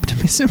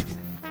optimism.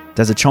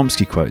 There's a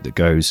Chomsky quote that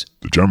goes,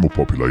 The general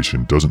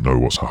population doesn't know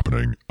what's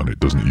happening, and it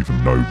doesn't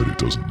even know that it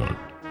doesn't know.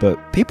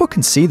 but people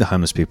can see the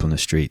homeless people in the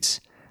streets.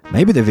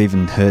 Maybe they've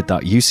even heard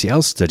that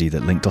UCL study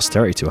that linked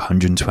austerity to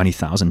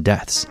 120,000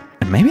 deaths.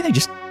 And maybe they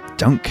just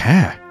don't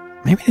care.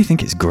 Maybe they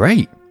think it's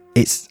great.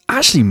 It's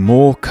actually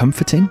more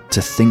comforting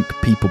to think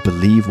people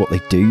believe what they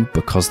do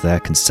because their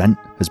consent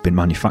has been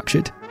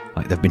manufactured,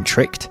 like they've been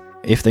tricked.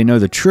 If they know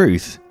the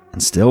truth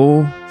and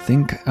still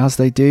think as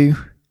they do,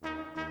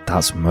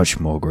 that's much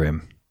more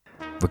grim.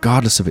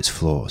 Regardless of its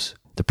flaws,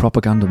 the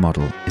propaganda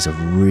model is a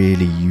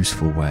really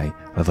useful way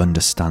of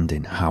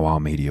understanding how our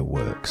media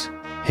works.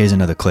 Here's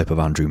another clip of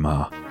Andrew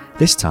Marr.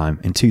 This time,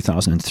 in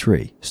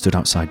 2003, stood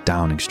outside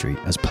Downing Street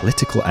as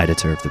political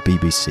editor of the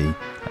BBC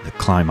at the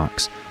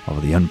climax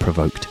of the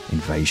unprovoked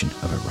invasion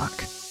of Iraq.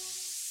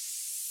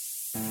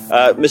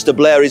 Mr.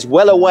 Blair is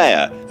well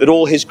aware that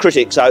all his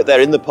critics out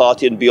there in the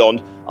party and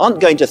beyond aren't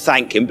going to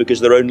thank him because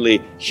they're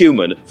only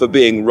human for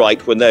being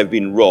right when they've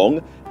been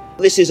wrong.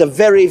 This is a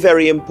very,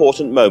 very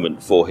important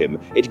moment for him.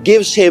 It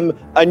gives him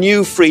a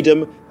new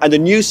freedom and a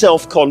new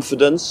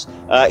self-confidence.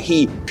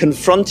 He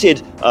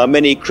confronted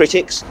many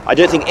critics. I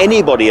don't think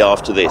anybody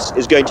after this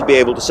is going to be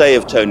able to say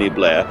of Tony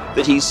Blair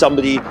that he's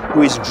somebody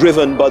who is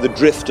driven by the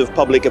drift of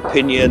public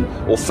opinion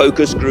or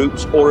focus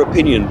groups or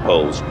opinion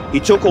polls. He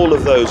took all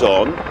of those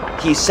on.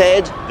 He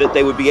said that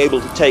they would be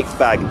able to take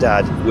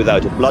Baghdad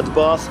without a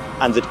bloodbath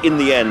and that in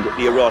the end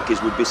the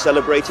Iraqis would be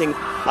celebrating.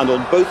 And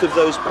on both of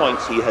those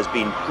points he has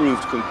been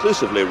proved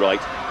conclusively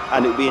right,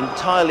 and it would be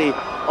entirely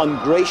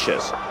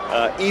ungracious,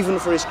 even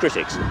for his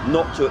critics,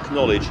 not to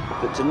acknowledge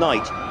that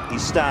tonight he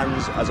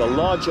stands as a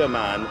larger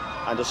man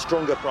and a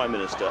stronger Prime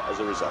Minister as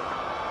a result.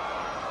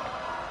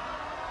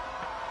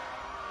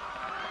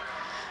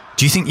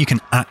 Do you think you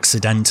can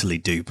accidentally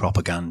do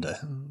propaganda?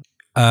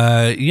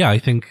 Yeah, I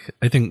think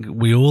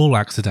we all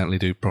accidentally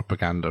do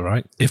propaganda,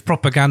 right? If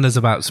propaganda is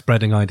about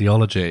spreading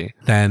ideology,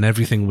 then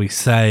everything we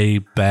say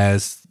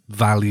bears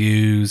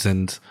values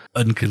and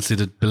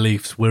unconsidered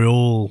beliefs. We're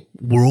all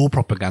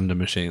propaganda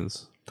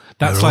machines.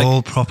 That's We're like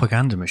all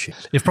propaganda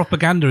machines. if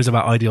propaganda is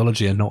about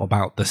ideology and not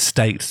about the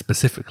state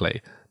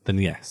specifically, then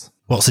yes.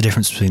 What's the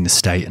difference between the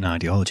state and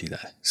ideology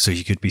there? So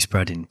you could be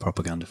spreading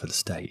propaganda for the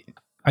state.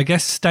 I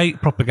guess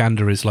state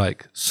propaganda is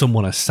like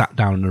someone has sat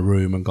down in a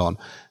room and gone,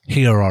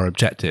 here are our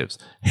objectives.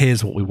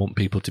 Here's what we want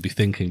people to be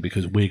thinking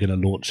because we're going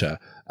to launch a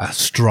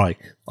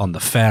strike on the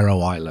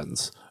Faroe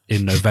Islands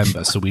in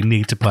November. So we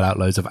need to put out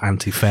loads of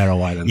anti-Faroe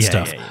Island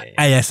stuff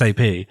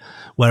ASAP.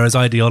 Whereas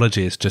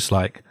ideology is just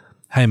like,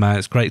 hey man,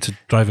 it's great to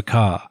drive a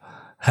car.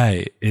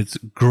 Hey, it's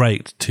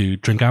great to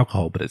drink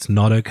alcohol, but it's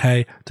not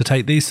okay to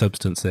take these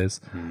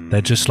substances. They're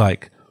just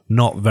like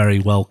not very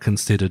well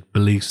considered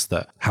beliefs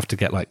that have to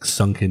get like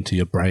sunk into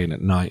your brain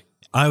at night.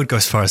 I would go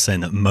as far as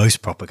saying that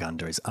most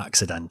propaganda is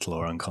accidental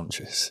or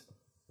unconscious.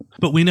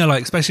 But we know,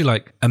 like, especially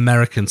like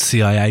American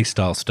CIA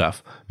style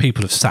stuff,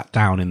 people have sat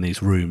down in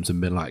these rooms and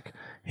been like,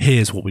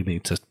 here's what we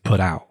need to put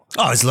out.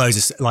 Oh, there's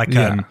loads of like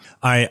Yeah.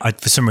 I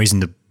for some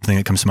reason the thing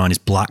that comes to mind is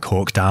Black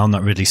Hawk Down,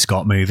 that Ridley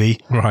Scott movie,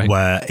 Right.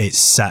 where it's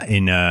set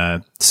in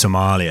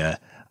Somalia,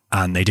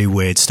 and they do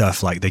weird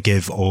stuff like they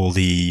give all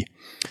the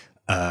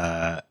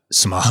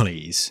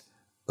Somalis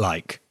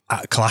like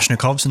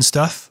Kalashnikovs and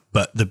stuff,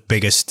 but the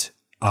biggest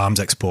arms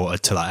exporter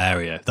to that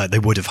area, like they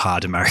would have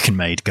had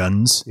American-made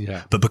guns,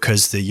 Yeah. but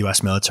because the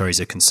US military is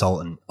a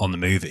consultant on the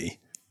movie,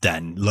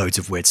 then loads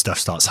of weird stuff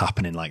starts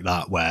happening like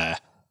that, where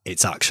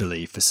it's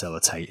actually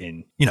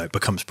facilitating, it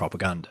becomes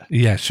propaganda.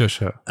 Yeah, sure.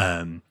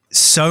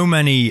 So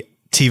many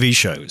TV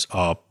shows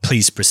are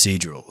police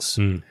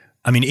procedurals.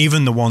 I mean,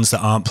 even the ones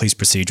that aren't police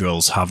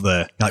procedurals have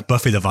like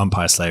Buffy the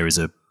Vampire Slayer is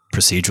a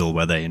procedural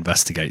where they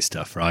investigate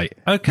stuff, right?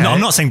 Okay. No, I'm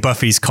not saying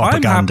Buffy's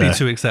propaganda. I'm happy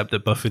to accept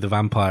that Buffy the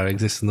Vampire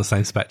exists in the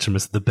same spectrum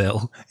as The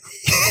Bill.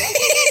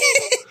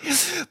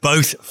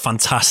 Both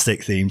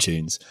fantastic theme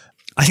tunes.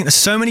 I think there's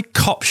so many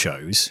cop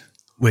shows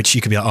which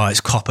you could be like, oh,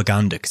 it's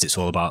propaganda because it's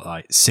all about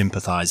like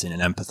sympathizing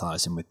and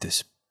empathizing with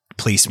this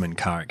policeman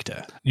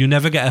character. You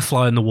never get a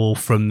fly on the wall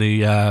from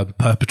the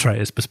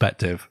perpetrator's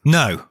perspective.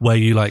 No. Where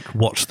you like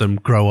watch them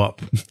grow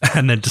up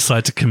and then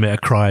decide to commit a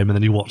crime and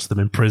then you watch them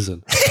in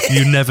prison.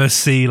 You never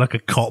see like a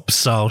cop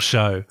style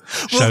show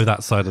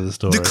that side of the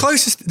story.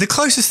 The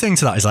closest thing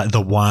to that is like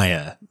The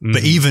Wire.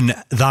 But even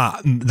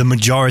that, the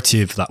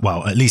majority of that,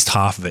 well, at least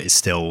half of it is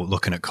still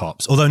looking at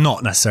cops, although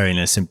not necessarily in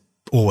a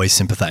always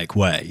sympathetic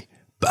way.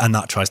 And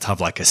that tries to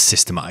have like a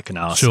systematic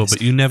analysis. Sure,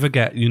 but you never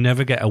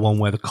get a one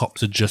where the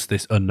cops are just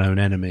this unknown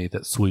enemy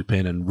that swoop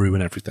in and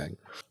ruin everything.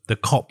 The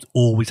cops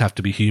always have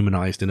to be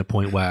humanized in a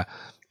point where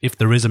if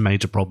there is a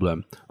major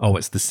problem,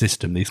 it's the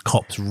system. These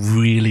cops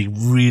really,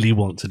 really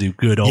want to do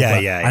good.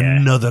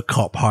 Another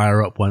cop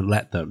higher up won't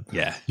let them.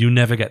 Yeah. You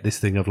never get this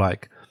thing of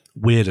like,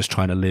 we're just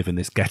trying to live in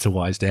this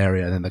ghettoized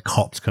area, and then the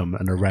cops come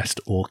and arrest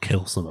or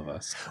kill some of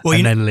us, Well,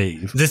 and then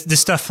leave. The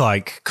stuff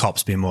like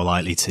cops being more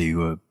likely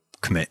to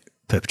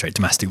perpetrate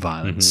domestic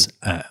violence,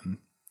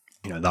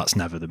 that's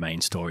never the main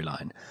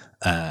storyline.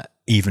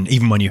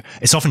 Even when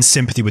it's often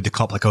sympathy with the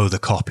cop, like, oh, the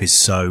cop is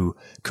so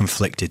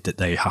conflicted that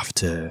they have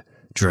to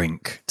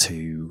drink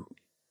to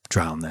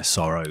drown their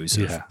sorrows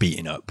of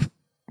beating up,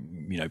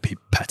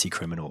 petty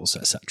criminals,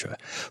 etc.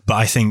 But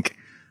I think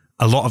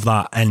a lot of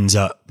that ends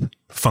up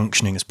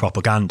functioning as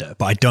propaganda.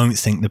 But I don't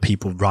think the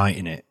people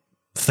writing it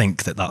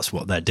think that that's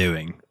what they're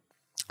doing.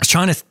 I was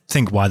trying to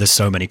think why there's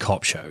so many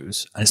cop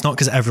shows, and it's not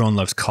because everyone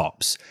loves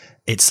cops.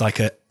 It's like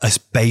a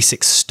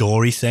basic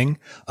story thing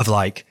of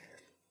like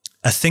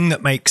a thing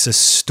that makes a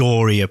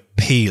story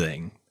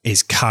appealing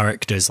is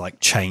characters like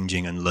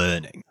changing and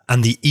learning.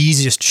 And the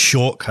easiest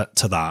shortcut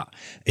to that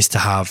is to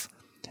have,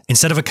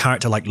 instead of a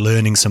character like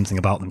learning something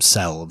about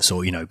themselves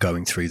or,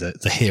 going through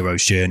the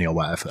hero's journey or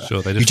whatever.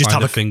 Sure, they just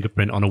find a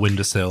fingerprint on a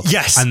windowsill.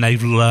 Yes. And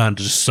they've learned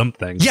just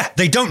something. Yeah,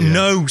 they don't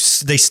know.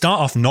 They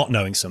start off not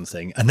knowing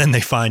something and then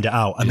they find it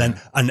out. And then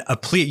a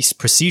police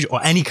procedural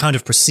or any kind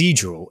of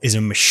procedural is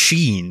a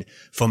machine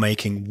for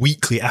making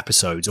weekly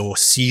episodes or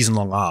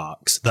season-long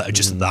arcs that are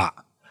just that.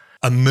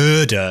 A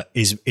murder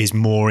is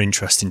more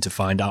interesting to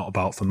find out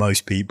about for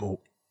most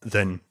people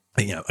than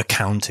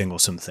accounting or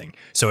something.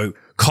 So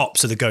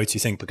cops are the go-to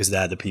thing because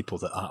they're the people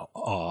that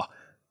are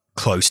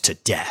close to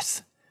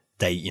death.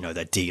 They're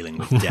dealing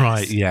with death.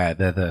 Right, yeah,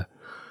 they're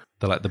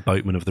like the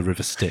boatmen of the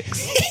River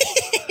Styx.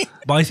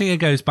 But I think it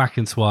goes back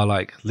into our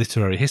like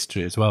literary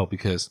history as well,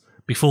 because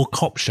before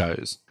cop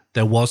shows,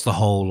 there was the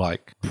whole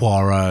like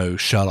Poirot,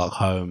 Sherlock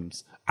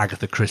Holmes,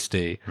 Agatha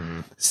Christie,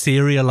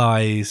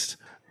 serialized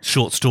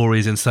short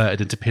stories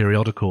inserted into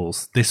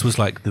periodicals. This was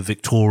like the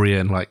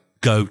Victorian like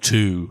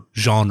go-to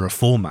genre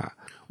format.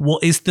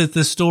 What is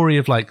the story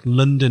of like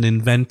London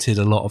invented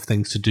a lot of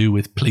things to do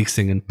with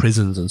policing and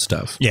prisons and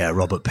stuff? Yeah,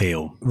 Robert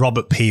Peel.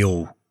 Robert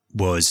Peel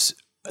was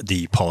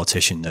the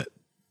politician that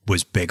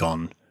was big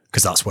on,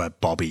 because that's where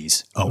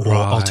bobbies, or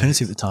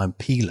alternative at the time,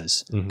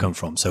 peelers come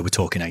from. So we're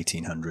talking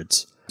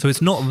 1800s. So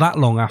it's not that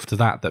long after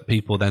that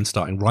people then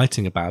started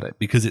writing about it,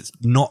 because it's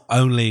not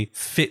only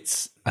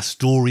fits a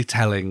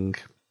storytelling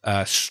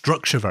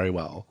structure very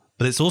well,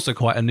 but it's also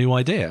quite a new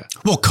idea.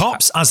 Well,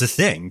 cops as a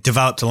thing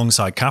developed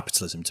alongside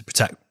capitalism to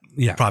protect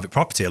private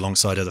property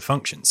alongside other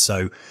functions.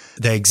 So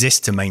they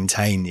exist to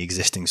maintain the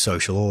existing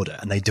social order,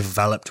 and they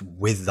developed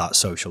with that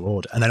social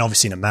order. And then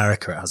obviously in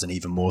America, it has an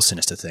even more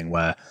sinister thing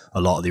where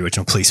a lot of the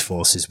original police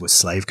forces were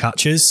slave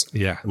catchers.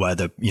 Yeah. Where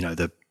the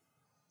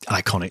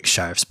iconic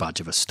sheriff's badge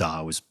of a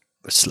star was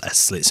a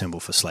slit symbol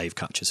for slave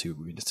catchers who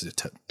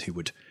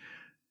would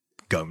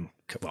go and,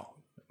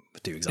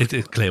 do exactly.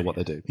 It's clear what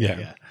they do.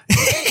 Yeah.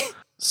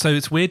 So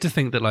it's weird to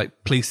think that like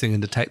policing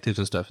and detectives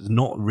and stuff is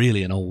not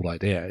really an old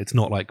idea. It's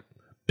not like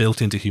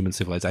built into human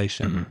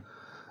civilization.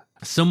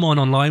 Someone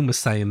online was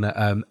saying that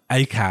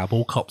ACAB,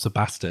 all cops are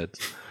bastards,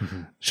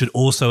 should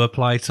also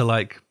apply to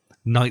like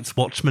Night's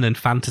Watchman and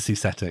fantasy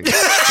settings.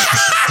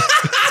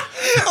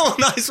 Oh,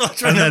 Night's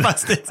Watchman and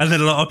bastards. And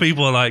then a lot of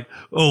people are like,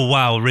 oh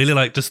wow, really,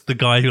 like just the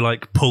guy who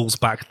like pulls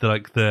back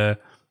the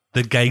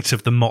gate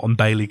of the Mott and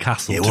Bailey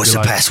Castle. Yeah, what's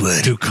the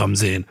password? Who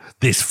comes in?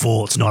 This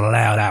fort's not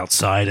allowed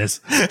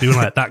outsiders. Doing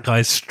like that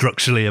guy's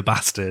structurally a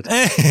bastard.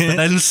 But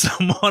then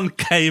someone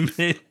came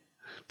in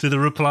to the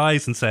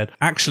replies and said,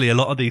 actually, a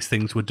lot of these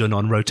things were done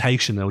on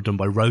rotation. They were done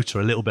by rota,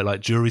 a little bit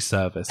like jury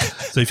service.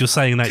 So if you're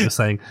saying that, you're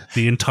saying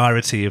the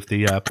entirety of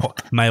the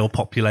male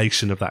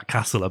population of that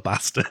castle are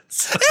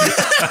bastards.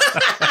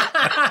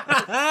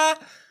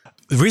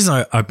 The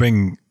reason I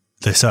bring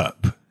this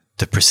up,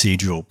 the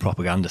procedural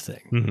propaganda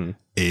thing,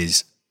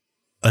 is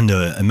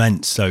under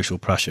immense social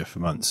pressure for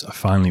months, I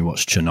finally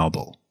watched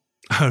Chernobyl.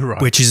 Oh,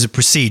 right. Which is a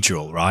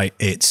procedural, right?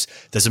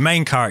 There's a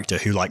main character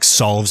who like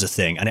solves a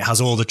thing, and it has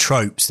all the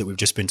tropes that we've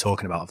just been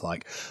talking about of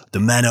like the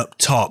men up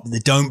top, they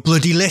don't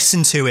bloody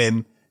listen to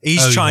him.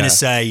 He's trying to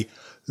say,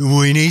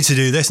 we need to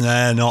do this, and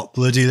they're not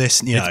bloody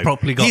listening. It's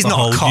probably got the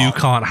whole you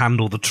can't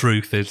handle the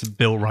truth. It's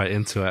built right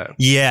into it.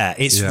 Yeah,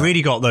 it's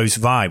really got those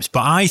vibes.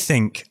 But I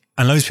think,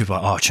 and loads of people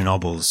are like,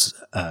 Chernobyl's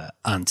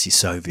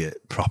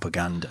anti-Soviet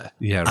propaganda.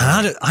 Yeah,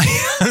 right. And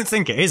I don't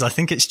think it is. I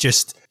think it's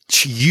just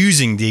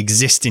using the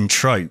existing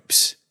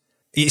tropes.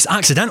 It's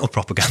accidental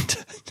propaganda.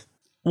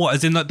 What,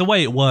 as in like the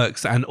way it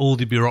works and all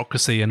the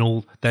bureaucracy and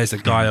all, there's a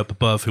guy up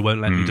above who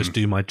won't let me just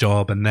do my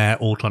job, and they're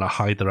all trying to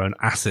hide their own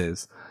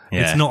asses.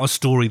 Yeah. It's not a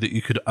story that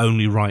you could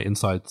only write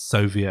inside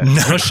Soviet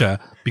Russia,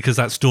 because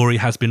that story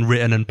has been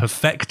written and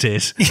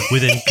perfected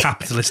within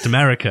capitalist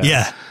America.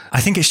 Yeah.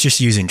 I think it's just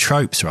using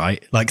tropes,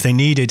 right? Like they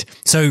needed,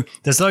 so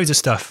there's loads of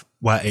stuff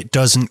where it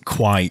doesn't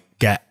quite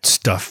get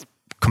stuff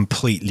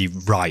completely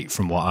right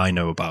from what I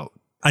know about.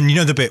 And you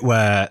know the bit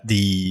where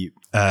the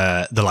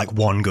like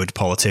one good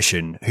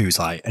politician who's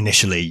like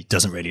initially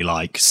doesn't really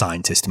like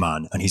scientist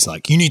man, and he's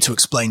like, you need to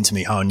explain to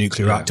me how a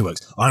nuclear reactor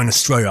works. I'm going to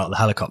throw you out of the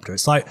helicopter.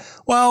 It's like,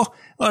 well,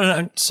 I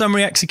don't know,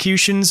 summary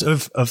executions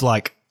of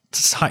like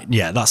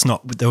that's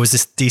not. There was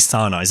this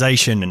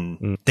desalinization,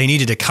 and they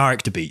needed a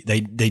character beat.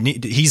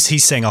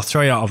 He's saying, "I'll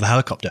throw you out of the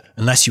helicopter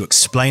unless you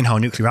explain how a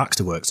nuclear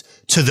reactor works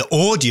to the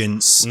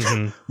audience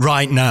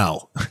right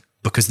now,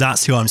 because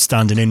that's who I'm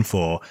standing in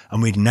for."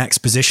 And we need an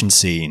exposition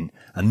scene,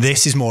 and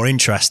this is more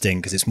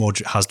interesting because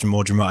has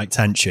more dramatic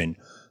tension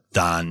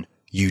than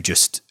you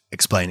just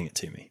explaining it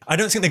to me. I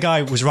don't think the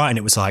guy was writing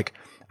it was like,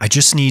 I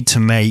just need to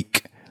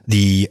make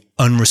the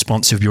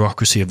unresponsive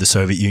bureaucracy of the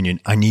Soviet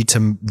Union, I need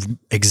to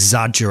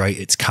exaggerate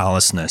its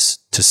callousness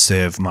to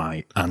serve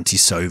my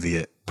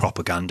anti-Soviet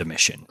propaganda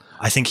mission.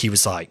 I think he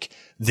was like,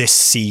 this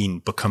scene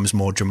becomes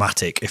more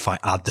dramatic if I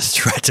add the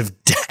threat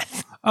of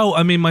death. Oh,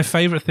 I mean, my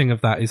favourite thing of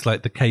that is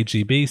like the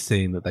KGB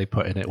scene that they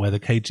put in it, where the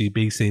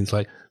KGB scene's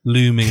like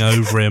looming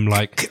over him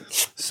like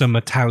some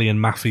Italian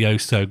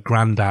mafioso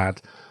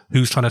granddad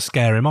who's trying to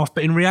scare him off.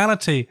 But in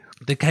reality,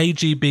 the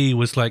KGB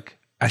was like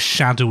a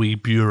shadowy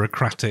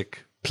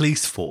bureaucratic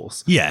police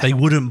force. Yeah. They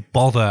wouldn't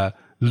bother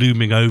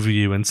looming over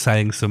you and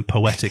saying some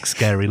poetic,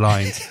 scary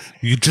lines.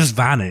 You just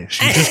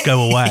vanish. You just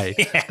go away.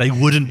 Yeah. They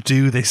wouldn't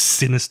do this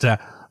sinister,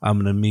 I'm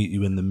going to meet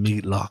you in the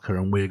meat locker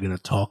and we're going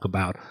to talk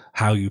about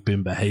how you've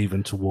been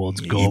behaving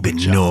towards Gorbachev. You've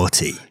been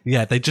naughty.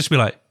 Yeah, they'd just be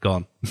like,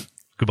 gone.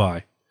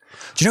 Goodbye.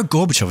 Do you know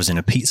Gorbachev was in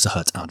a Pizza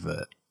Hut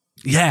advert?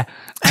 Yeah,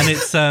 and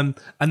it's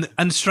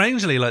and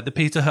strangely, like the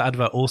Pizza Hut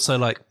advert also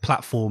like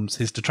platforms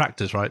his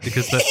detractors, right?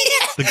 Because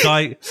the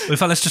guy. In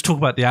fact, let's just talk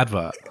about the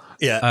advert.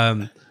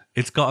 Yeah.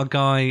 It's got a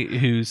guy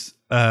who's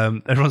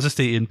everyone's just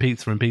eating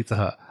pizza in Pizza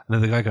Hut, and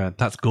then the guy going,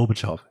 "That's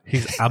Gorbachev.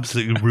 He's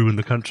absolutely ruined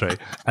the country."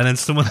 And then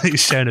someone that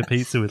he's sharing a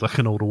pizza with, like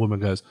an older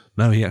woman, goes,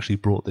 "No, he actually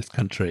brought this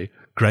country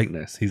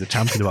greatness. He's a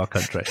champion of our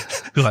country."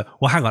 You're like,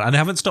 "Well, hang on," and they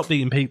haven't stopped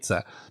eating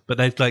pizza, but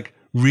they've like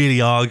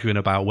really arguing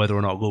about whether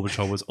or not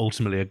Gorbachev was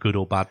ultimately a good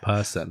or bad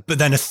person. But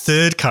then a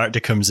third character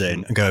comes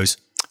in and goes,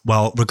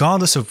 well,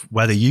 regardless of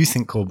whether you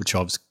think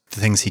Gorbachev's the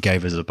things he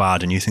gave us are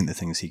bad and you think the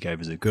things he gave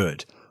us are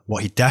good,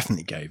 what he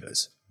definitely gave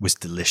us was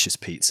delicious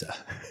pizza,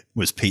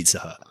 was Pizza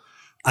Hut.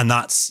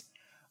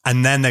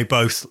 And then they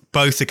both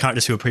the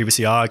characters who were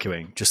previously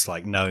arguing just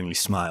like knowingly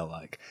smile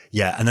like,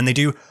 yeah. And then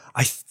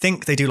I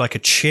think they do like a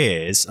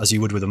cheers as you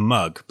would with a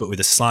mug, but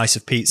with a slice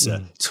of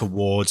pizza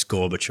towards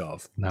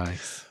Gorbachev.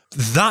 Nice.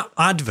 That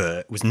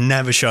advert was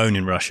never shown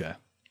in Russia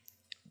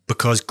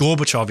because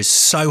Gorbachev is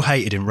so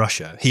hated in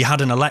Russia. He had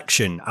an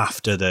election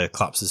after the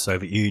collapse of the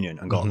Soviet Union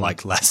and got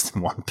like less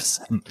than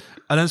 1%.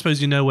 I don't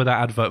suppose you know where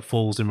that advert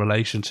falls in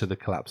relation to the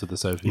collapse of the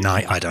Soviet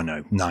Union. I don't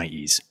know,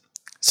 90s.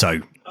 So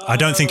I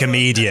don't think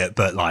immediate,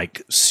 but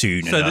like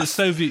soon enough. So the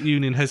Soviet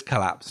Union has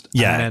collapsed.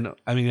 Yeah. And then,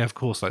 I mean, of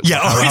course, like... Yeah,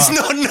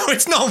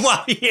 it's not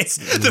why he is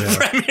the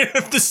premier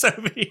of the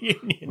Soviet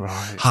Union.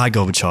 Right. Hi,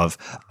 Gorbachev.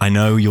 I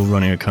know you're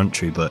running a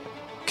country, but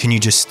can you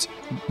just...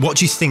 What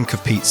do you think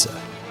of pizza?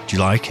 Do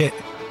you like it?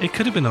 It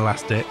could have been a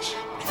last ditch.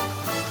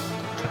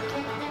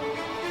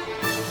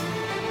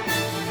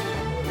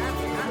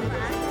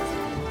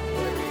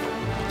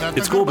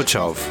 It's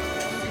Gorbachev.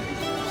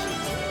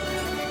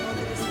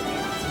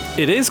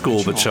 It is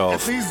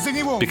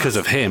Gorbachev. Because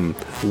of him,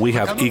 we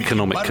have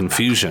economic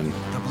confusion.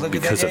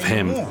 Because of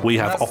him, we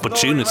have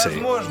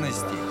opportunity.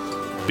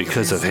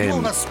 Because of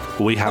him,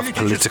 we have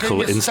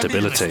political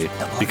instability.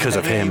 Because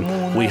of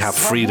him, we have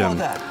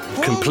freedom,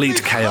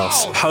 complete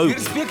chaos, hope,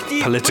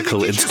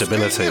 political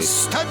instability.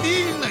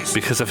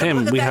 Because of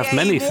him, we have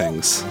many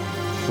things,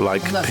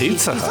 like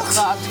Pizza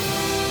Hut.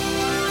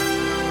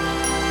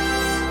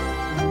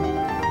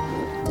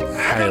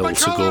 Hail to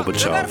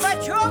Gorbachev.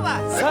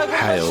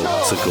 Hail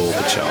to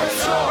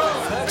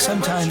Gorbachev.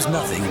 Sometimes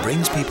nothing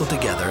brings people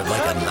together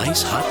like a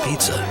nice hot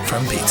pizza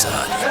from Pizza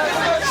Hut.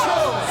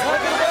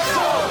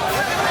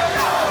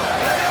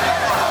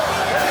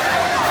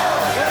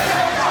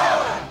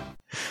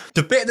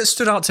 The bit that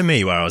stood out to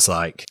me where I was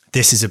like,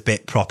 this is a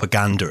bit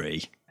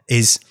propaganda-y,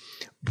 is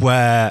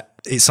where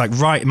it's like,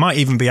 right, it might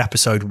even be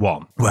episode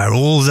 1, where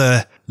all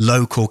the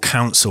local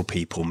council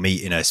people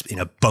meet in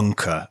a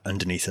bunker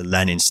underneath a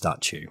Lenin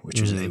statue,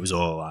 which was, it was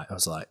all like, I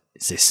was like,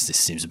 this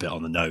seems a bit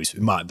on the nose.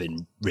 It might have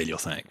been really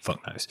authentic, fuck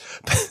knows.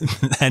 But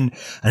then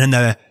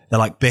they're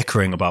like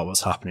bickering about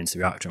what's happening to the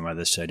reactor and whether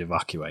they should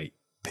evacuate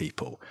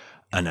people.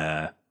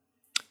 And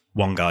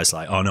one guy's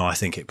like, oh no, I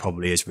think it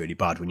probably is really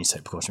bad. We need to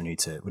take precautions.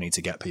 We need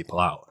to get people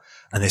out.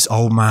 And this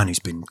old man who's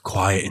been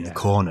quiet in the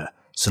corner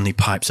suddenly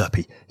pipes up.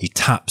 He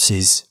taps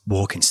his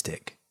walking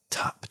stick,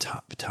 tap,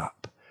 tap,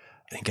 tap.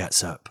 And he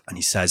gets up and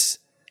he says,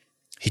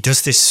 he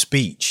does this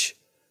speech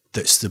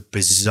that's the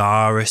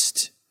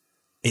bizarrest.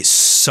 It's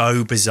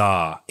so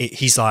bizarre.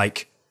 He's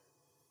like,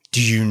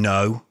 do you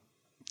know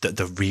that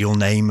the real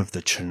name of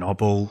the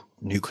Chernobyl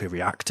nuclear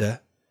reactor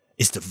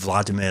is the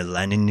Vladimir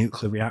Lenin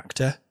nuclear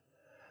reactor?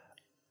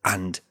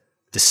 And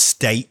the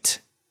state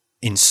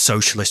in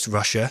socialist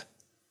Russia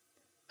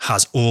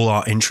has all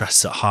our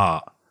interests at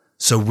heart.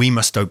 So we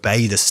must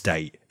obey the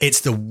state.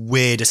 It's the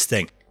weirdest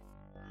thing.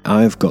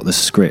 I've got the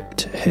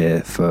script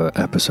here for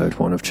episode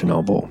 1 of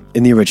Chernobyl.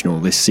 In the original,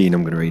 this scene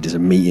I'm going to read is a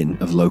meeting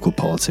of local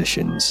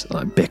politicians,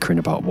 like bickering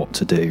about what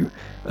to do,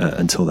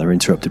 until they're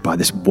interrupted by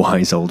this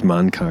wise old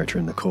man character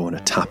in the corner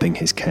tapping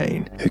his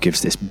cane, who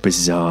gives this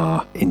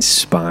bizarre,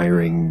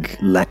 inspiring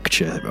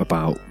lecture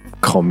about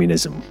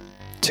communism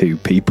to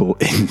people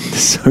in the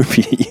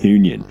Soviet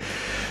Union.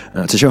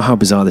 To show how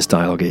bizarre this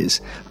dialogue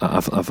is,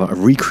 I've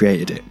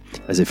recreated it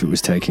as if it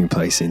was taking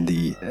place in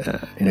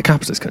a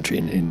capitalist country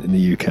in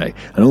the UK.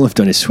 And all I've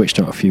done is switched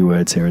out a few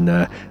words here and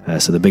there.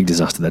 So the big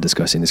disaster they're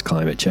discussing is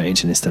climate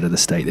change, and instead of the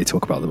state, they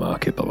talk about the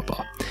market, blah, blah,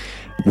 blah.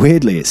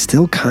 Weirdly, it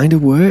still kind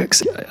of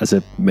works as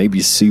a maybe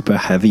super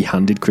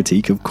heavy-handed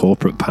critique of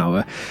corporate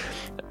power.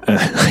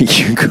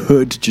 You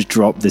could just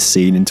drop this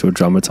scene into a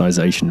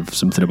dramatisation of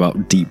something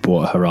about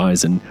Deepwater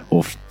Horizon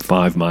or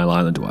 5 Mile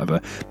Island or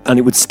whatever, and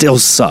it would still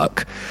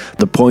suck.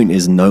 The point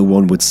is, no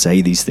one would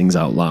say these things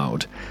out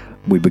loud.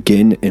 We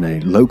begin in a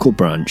local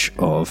branch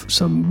of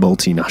some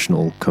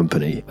multinational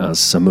company as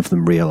some of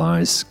them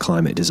realise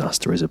climate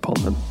disaster is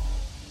upon them.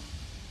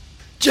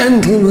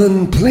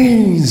 Gentlemen,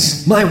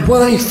 please, my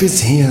wife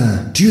is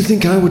here. Do you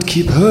think I would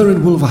keep her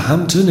in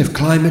Wolverhampton if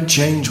climate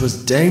change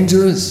was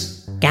dangerous?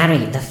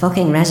 Gary, the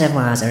fucking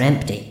reservoirs are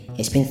empty.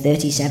 It's been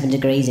 37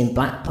 degrees in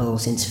Blackpool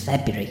since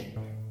February.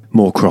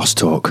 More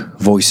crosstalk,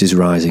 voices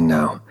rising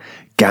now.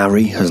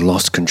 Gary has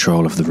lost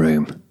control of the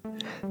room.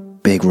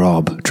 Big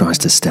Rob tries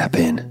to step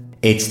in.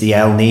 It's the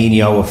El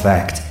Nino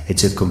effect.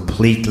 It's a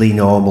completely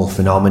normal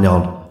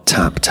phenomenon.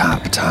 Tap,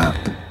 tap, tap.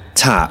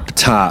 Tap,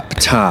 tap,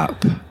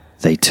 tap.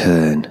 They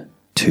turn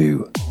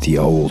to the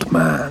old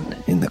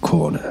man in the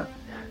corner,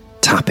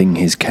 tapping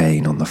his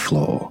cane on the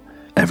floor.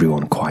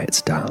 Everyone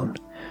quiets down.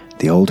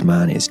 The old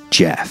man is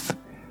Jeff.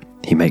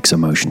 He makes a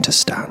motion to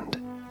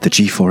stand. The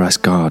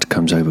G4S guard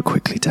comes over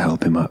quickly to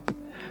help him up,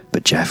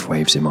 but Jeff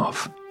waves him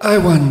off. I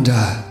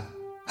wonder,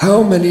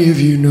 how many of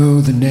you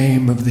know the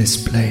name of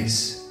this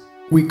place?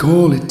 We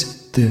call it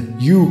the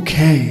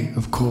UK,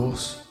 of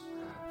course.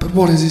 But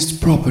what is its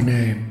proper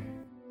name?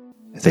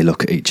 They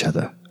look at each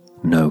other.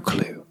 No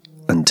clue.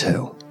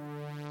 Until...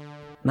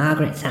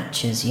 Margaret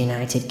Thatcher's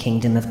United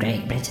Kingdom of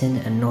Great Britain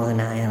and Northern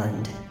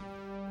Ireland.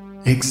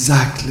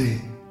 Exactly.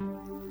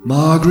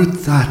 Margaret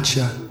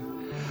Thatcher.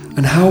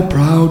 And how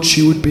proud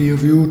she would be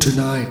of you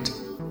tonight.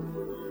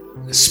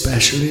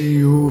 Especially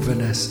you,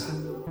 Vanessa.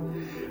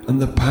 And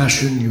the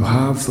passion you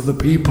have for the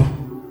people.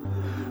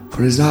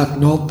 For is that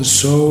not the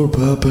sole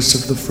purpose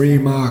of the free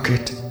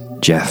market?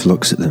 Jeff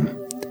looks at them,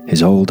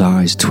 his old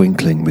eyes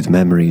twinkling with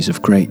memories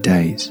of great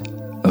days,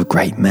 of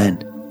great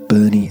men.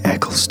 Bernie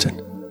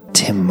Eccleston,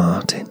 Tim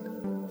Martin,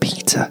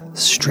 Peter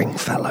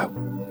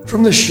Stringfellow.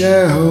 From the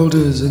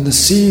shareholders and the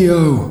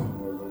CEO,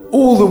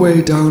 all the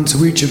way down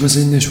to each of us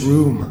in this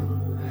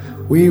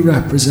room, we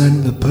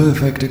represent the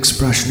perfect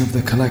expression of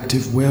the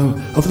collective will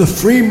of the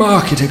free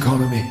market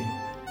economy.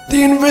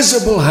 The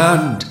invisible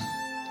hand.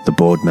 The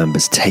board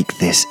members take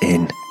this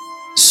in,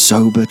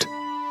 sobered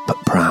but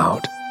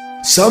proud.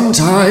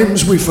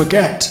 Sometimes we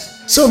forget.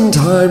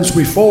 Sometimes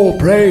we fall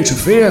prey to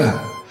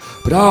fear.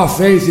 But our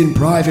faith in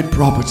private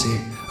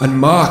property and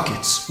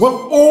markets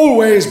will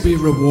always be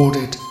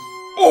rewarded.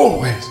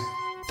 Always.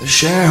 The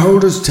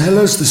shareholders tell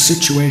us the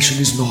situation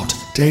is not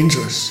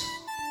dangerous.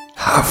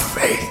 Have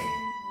faith.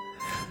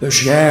 The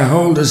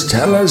shareholders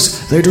tell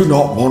us they do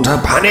not want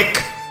a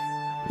panic.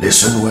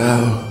 Listen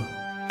well.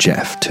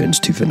 Jeff turns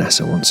to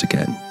Vanessa once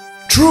again.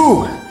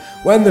 True.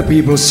 When the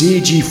people see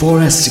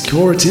G4S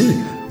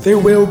security, they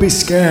will be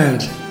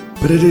scared.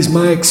 But it is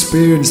my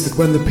experience that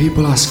when the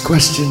people ask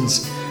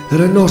questions that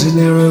are not in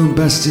their own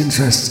best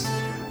interest,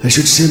 they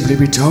should simply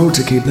be told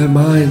to keep their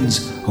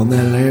minds on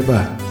their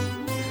labour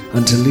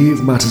and to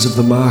leave matters of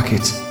the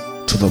market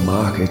to the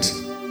market.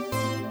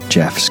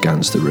 Jeff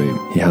scans the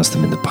room. He has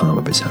them in the palm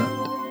of his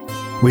hand.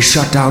 We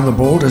shut down the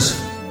borders.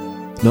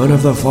 None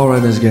of the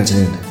foreigners get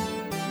in.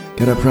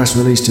 Get a press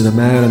release to the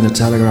Mail and the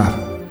Telegraph.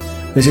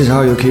 This is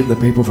how you keep the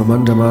people from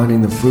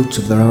undermining the fruits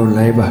of their own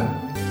labour.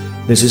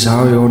 This is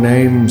how your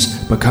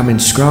names become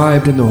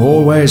inscribed in the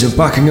hallways of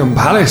Buckingham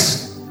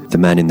Palace. The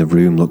men in the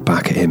room look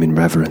back at him in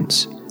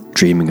reverence,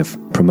 dreaming of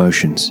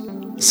promotions,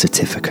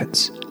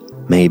 certificates,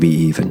 maybe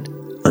even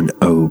an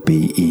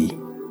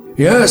OBE.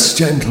 Yes,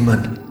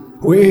 gentlemen,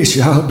 we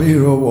shall be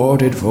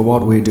rewarded for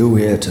what we do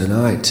here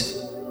tonight.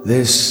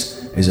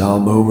 This is our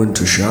moment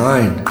to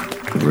shine.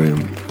 The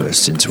room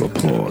bursts into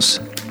applause.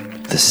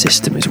 The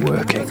system is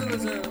working.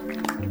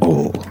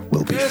 All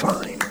will be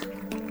fine.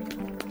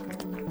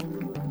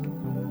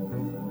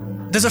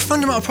 There's a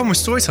fundamental problem with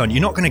storytelling.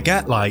 You're not going to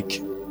get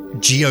like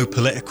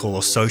geopolitical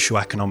or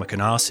socio-economic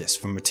analysis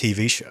from a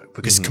TV show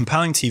because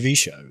compelling TV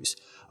shows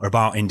are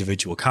about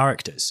individual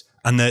characters.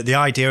 And the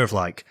idea of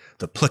like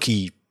the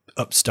plucky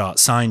upstart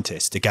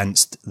scientist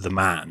against the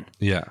man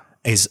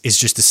is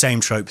just the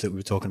same trope that we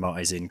were talking about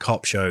as in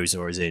cop shows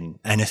or as in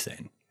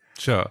anything.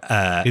 Sure.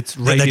 It's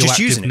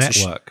radioactive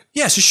network.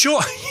 It's a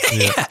short.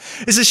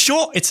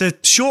 It's a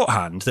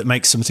shorthand that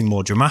makes something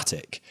more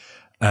dramatic.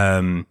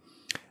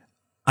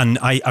 And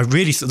I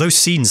really thought those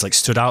scenes like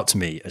stood out to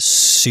me as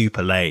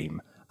super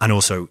lame and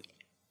also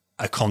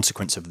a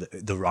consequence of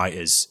the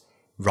writers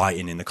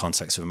writing in the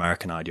context of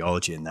American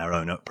ideology and their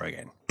own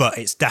upbringing. But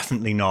it's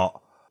definitely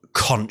not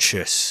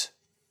conscious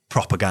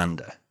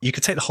propaganda. You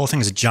could take the whole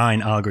thing as a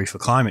giant allegory for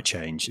climate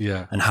change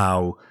and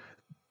how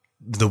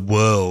the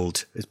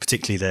world,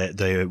 particularly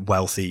the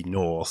wealthy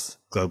North,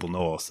 global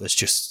North, has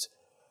just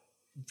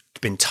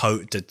been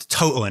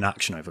total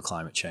inaction over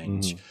climate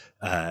change,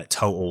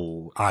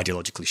 total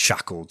ideologically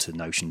shackled to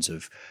notions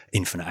of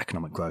infinite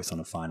economic growth on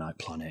a finite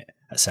planet,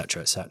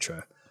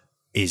 etc.,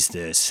 is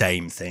the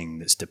same thing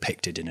that's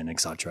depicted in an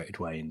exaggerated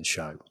way in the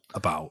show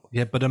about.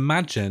 Yeah, but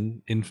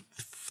imagine in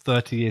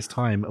 30 years'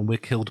 time and we're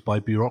killed by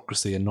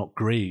bureaucracy and not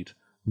greed.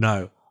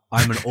 No,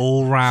 I'm an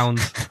all-round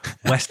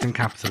Western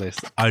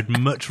capitalist. I'd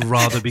much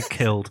rather be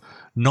killed,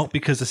 not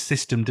because a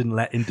system didn't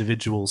let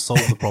individuals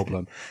solve the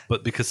problem,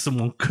 but because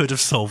someone could have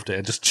solved it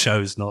and just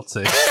chose not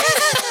to.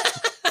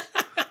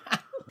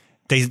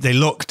 They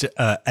looked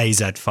at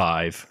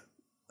AZ5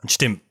 and just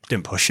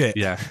didn't push it.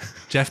 Yeah,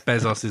 Jeff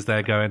Bezos is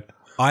there going,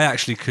 I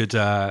actually could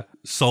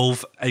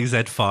solve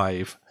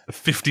AZ5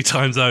 50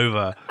 times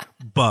over,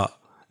 but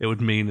it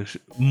would mean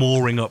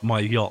mooring up my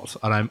yacht,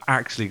 and I'm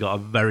actually got a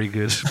very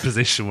good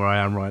position where I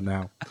am right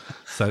now.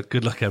 So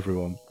good luck,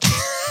 everyone.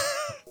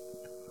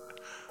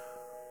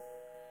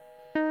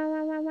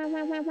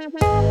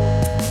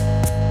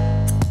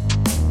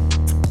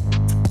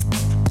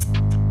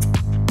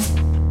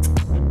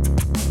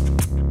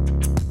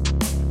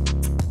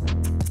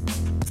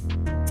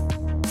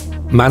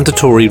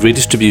 Mandatory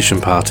Redistribution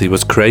Party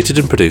was created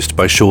and produced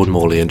by Sean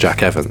Morley and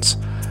Jack Evans.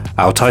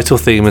 Our title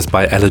theme is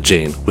by Ella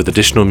Jean, with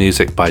additional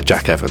music by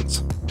Jack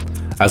Evans.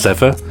 As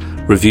ever,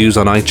 reviews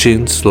on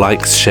iTunes,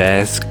 likes,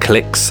 shares,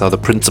 clicks are the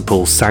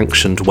principal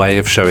sanctioned way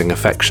of showing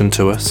affection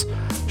to us.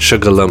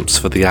 Sugar lumps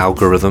for the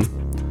algorithm.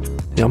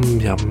 Yum,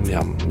 yum,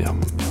 yum,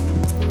 yum.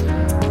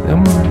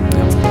 Yum,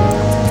 yum.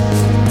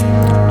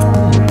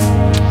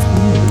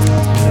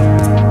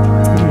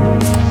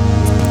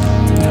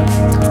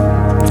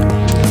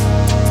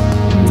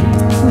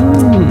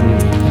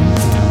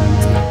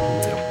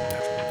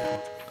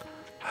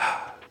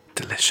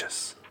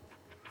 Delicious.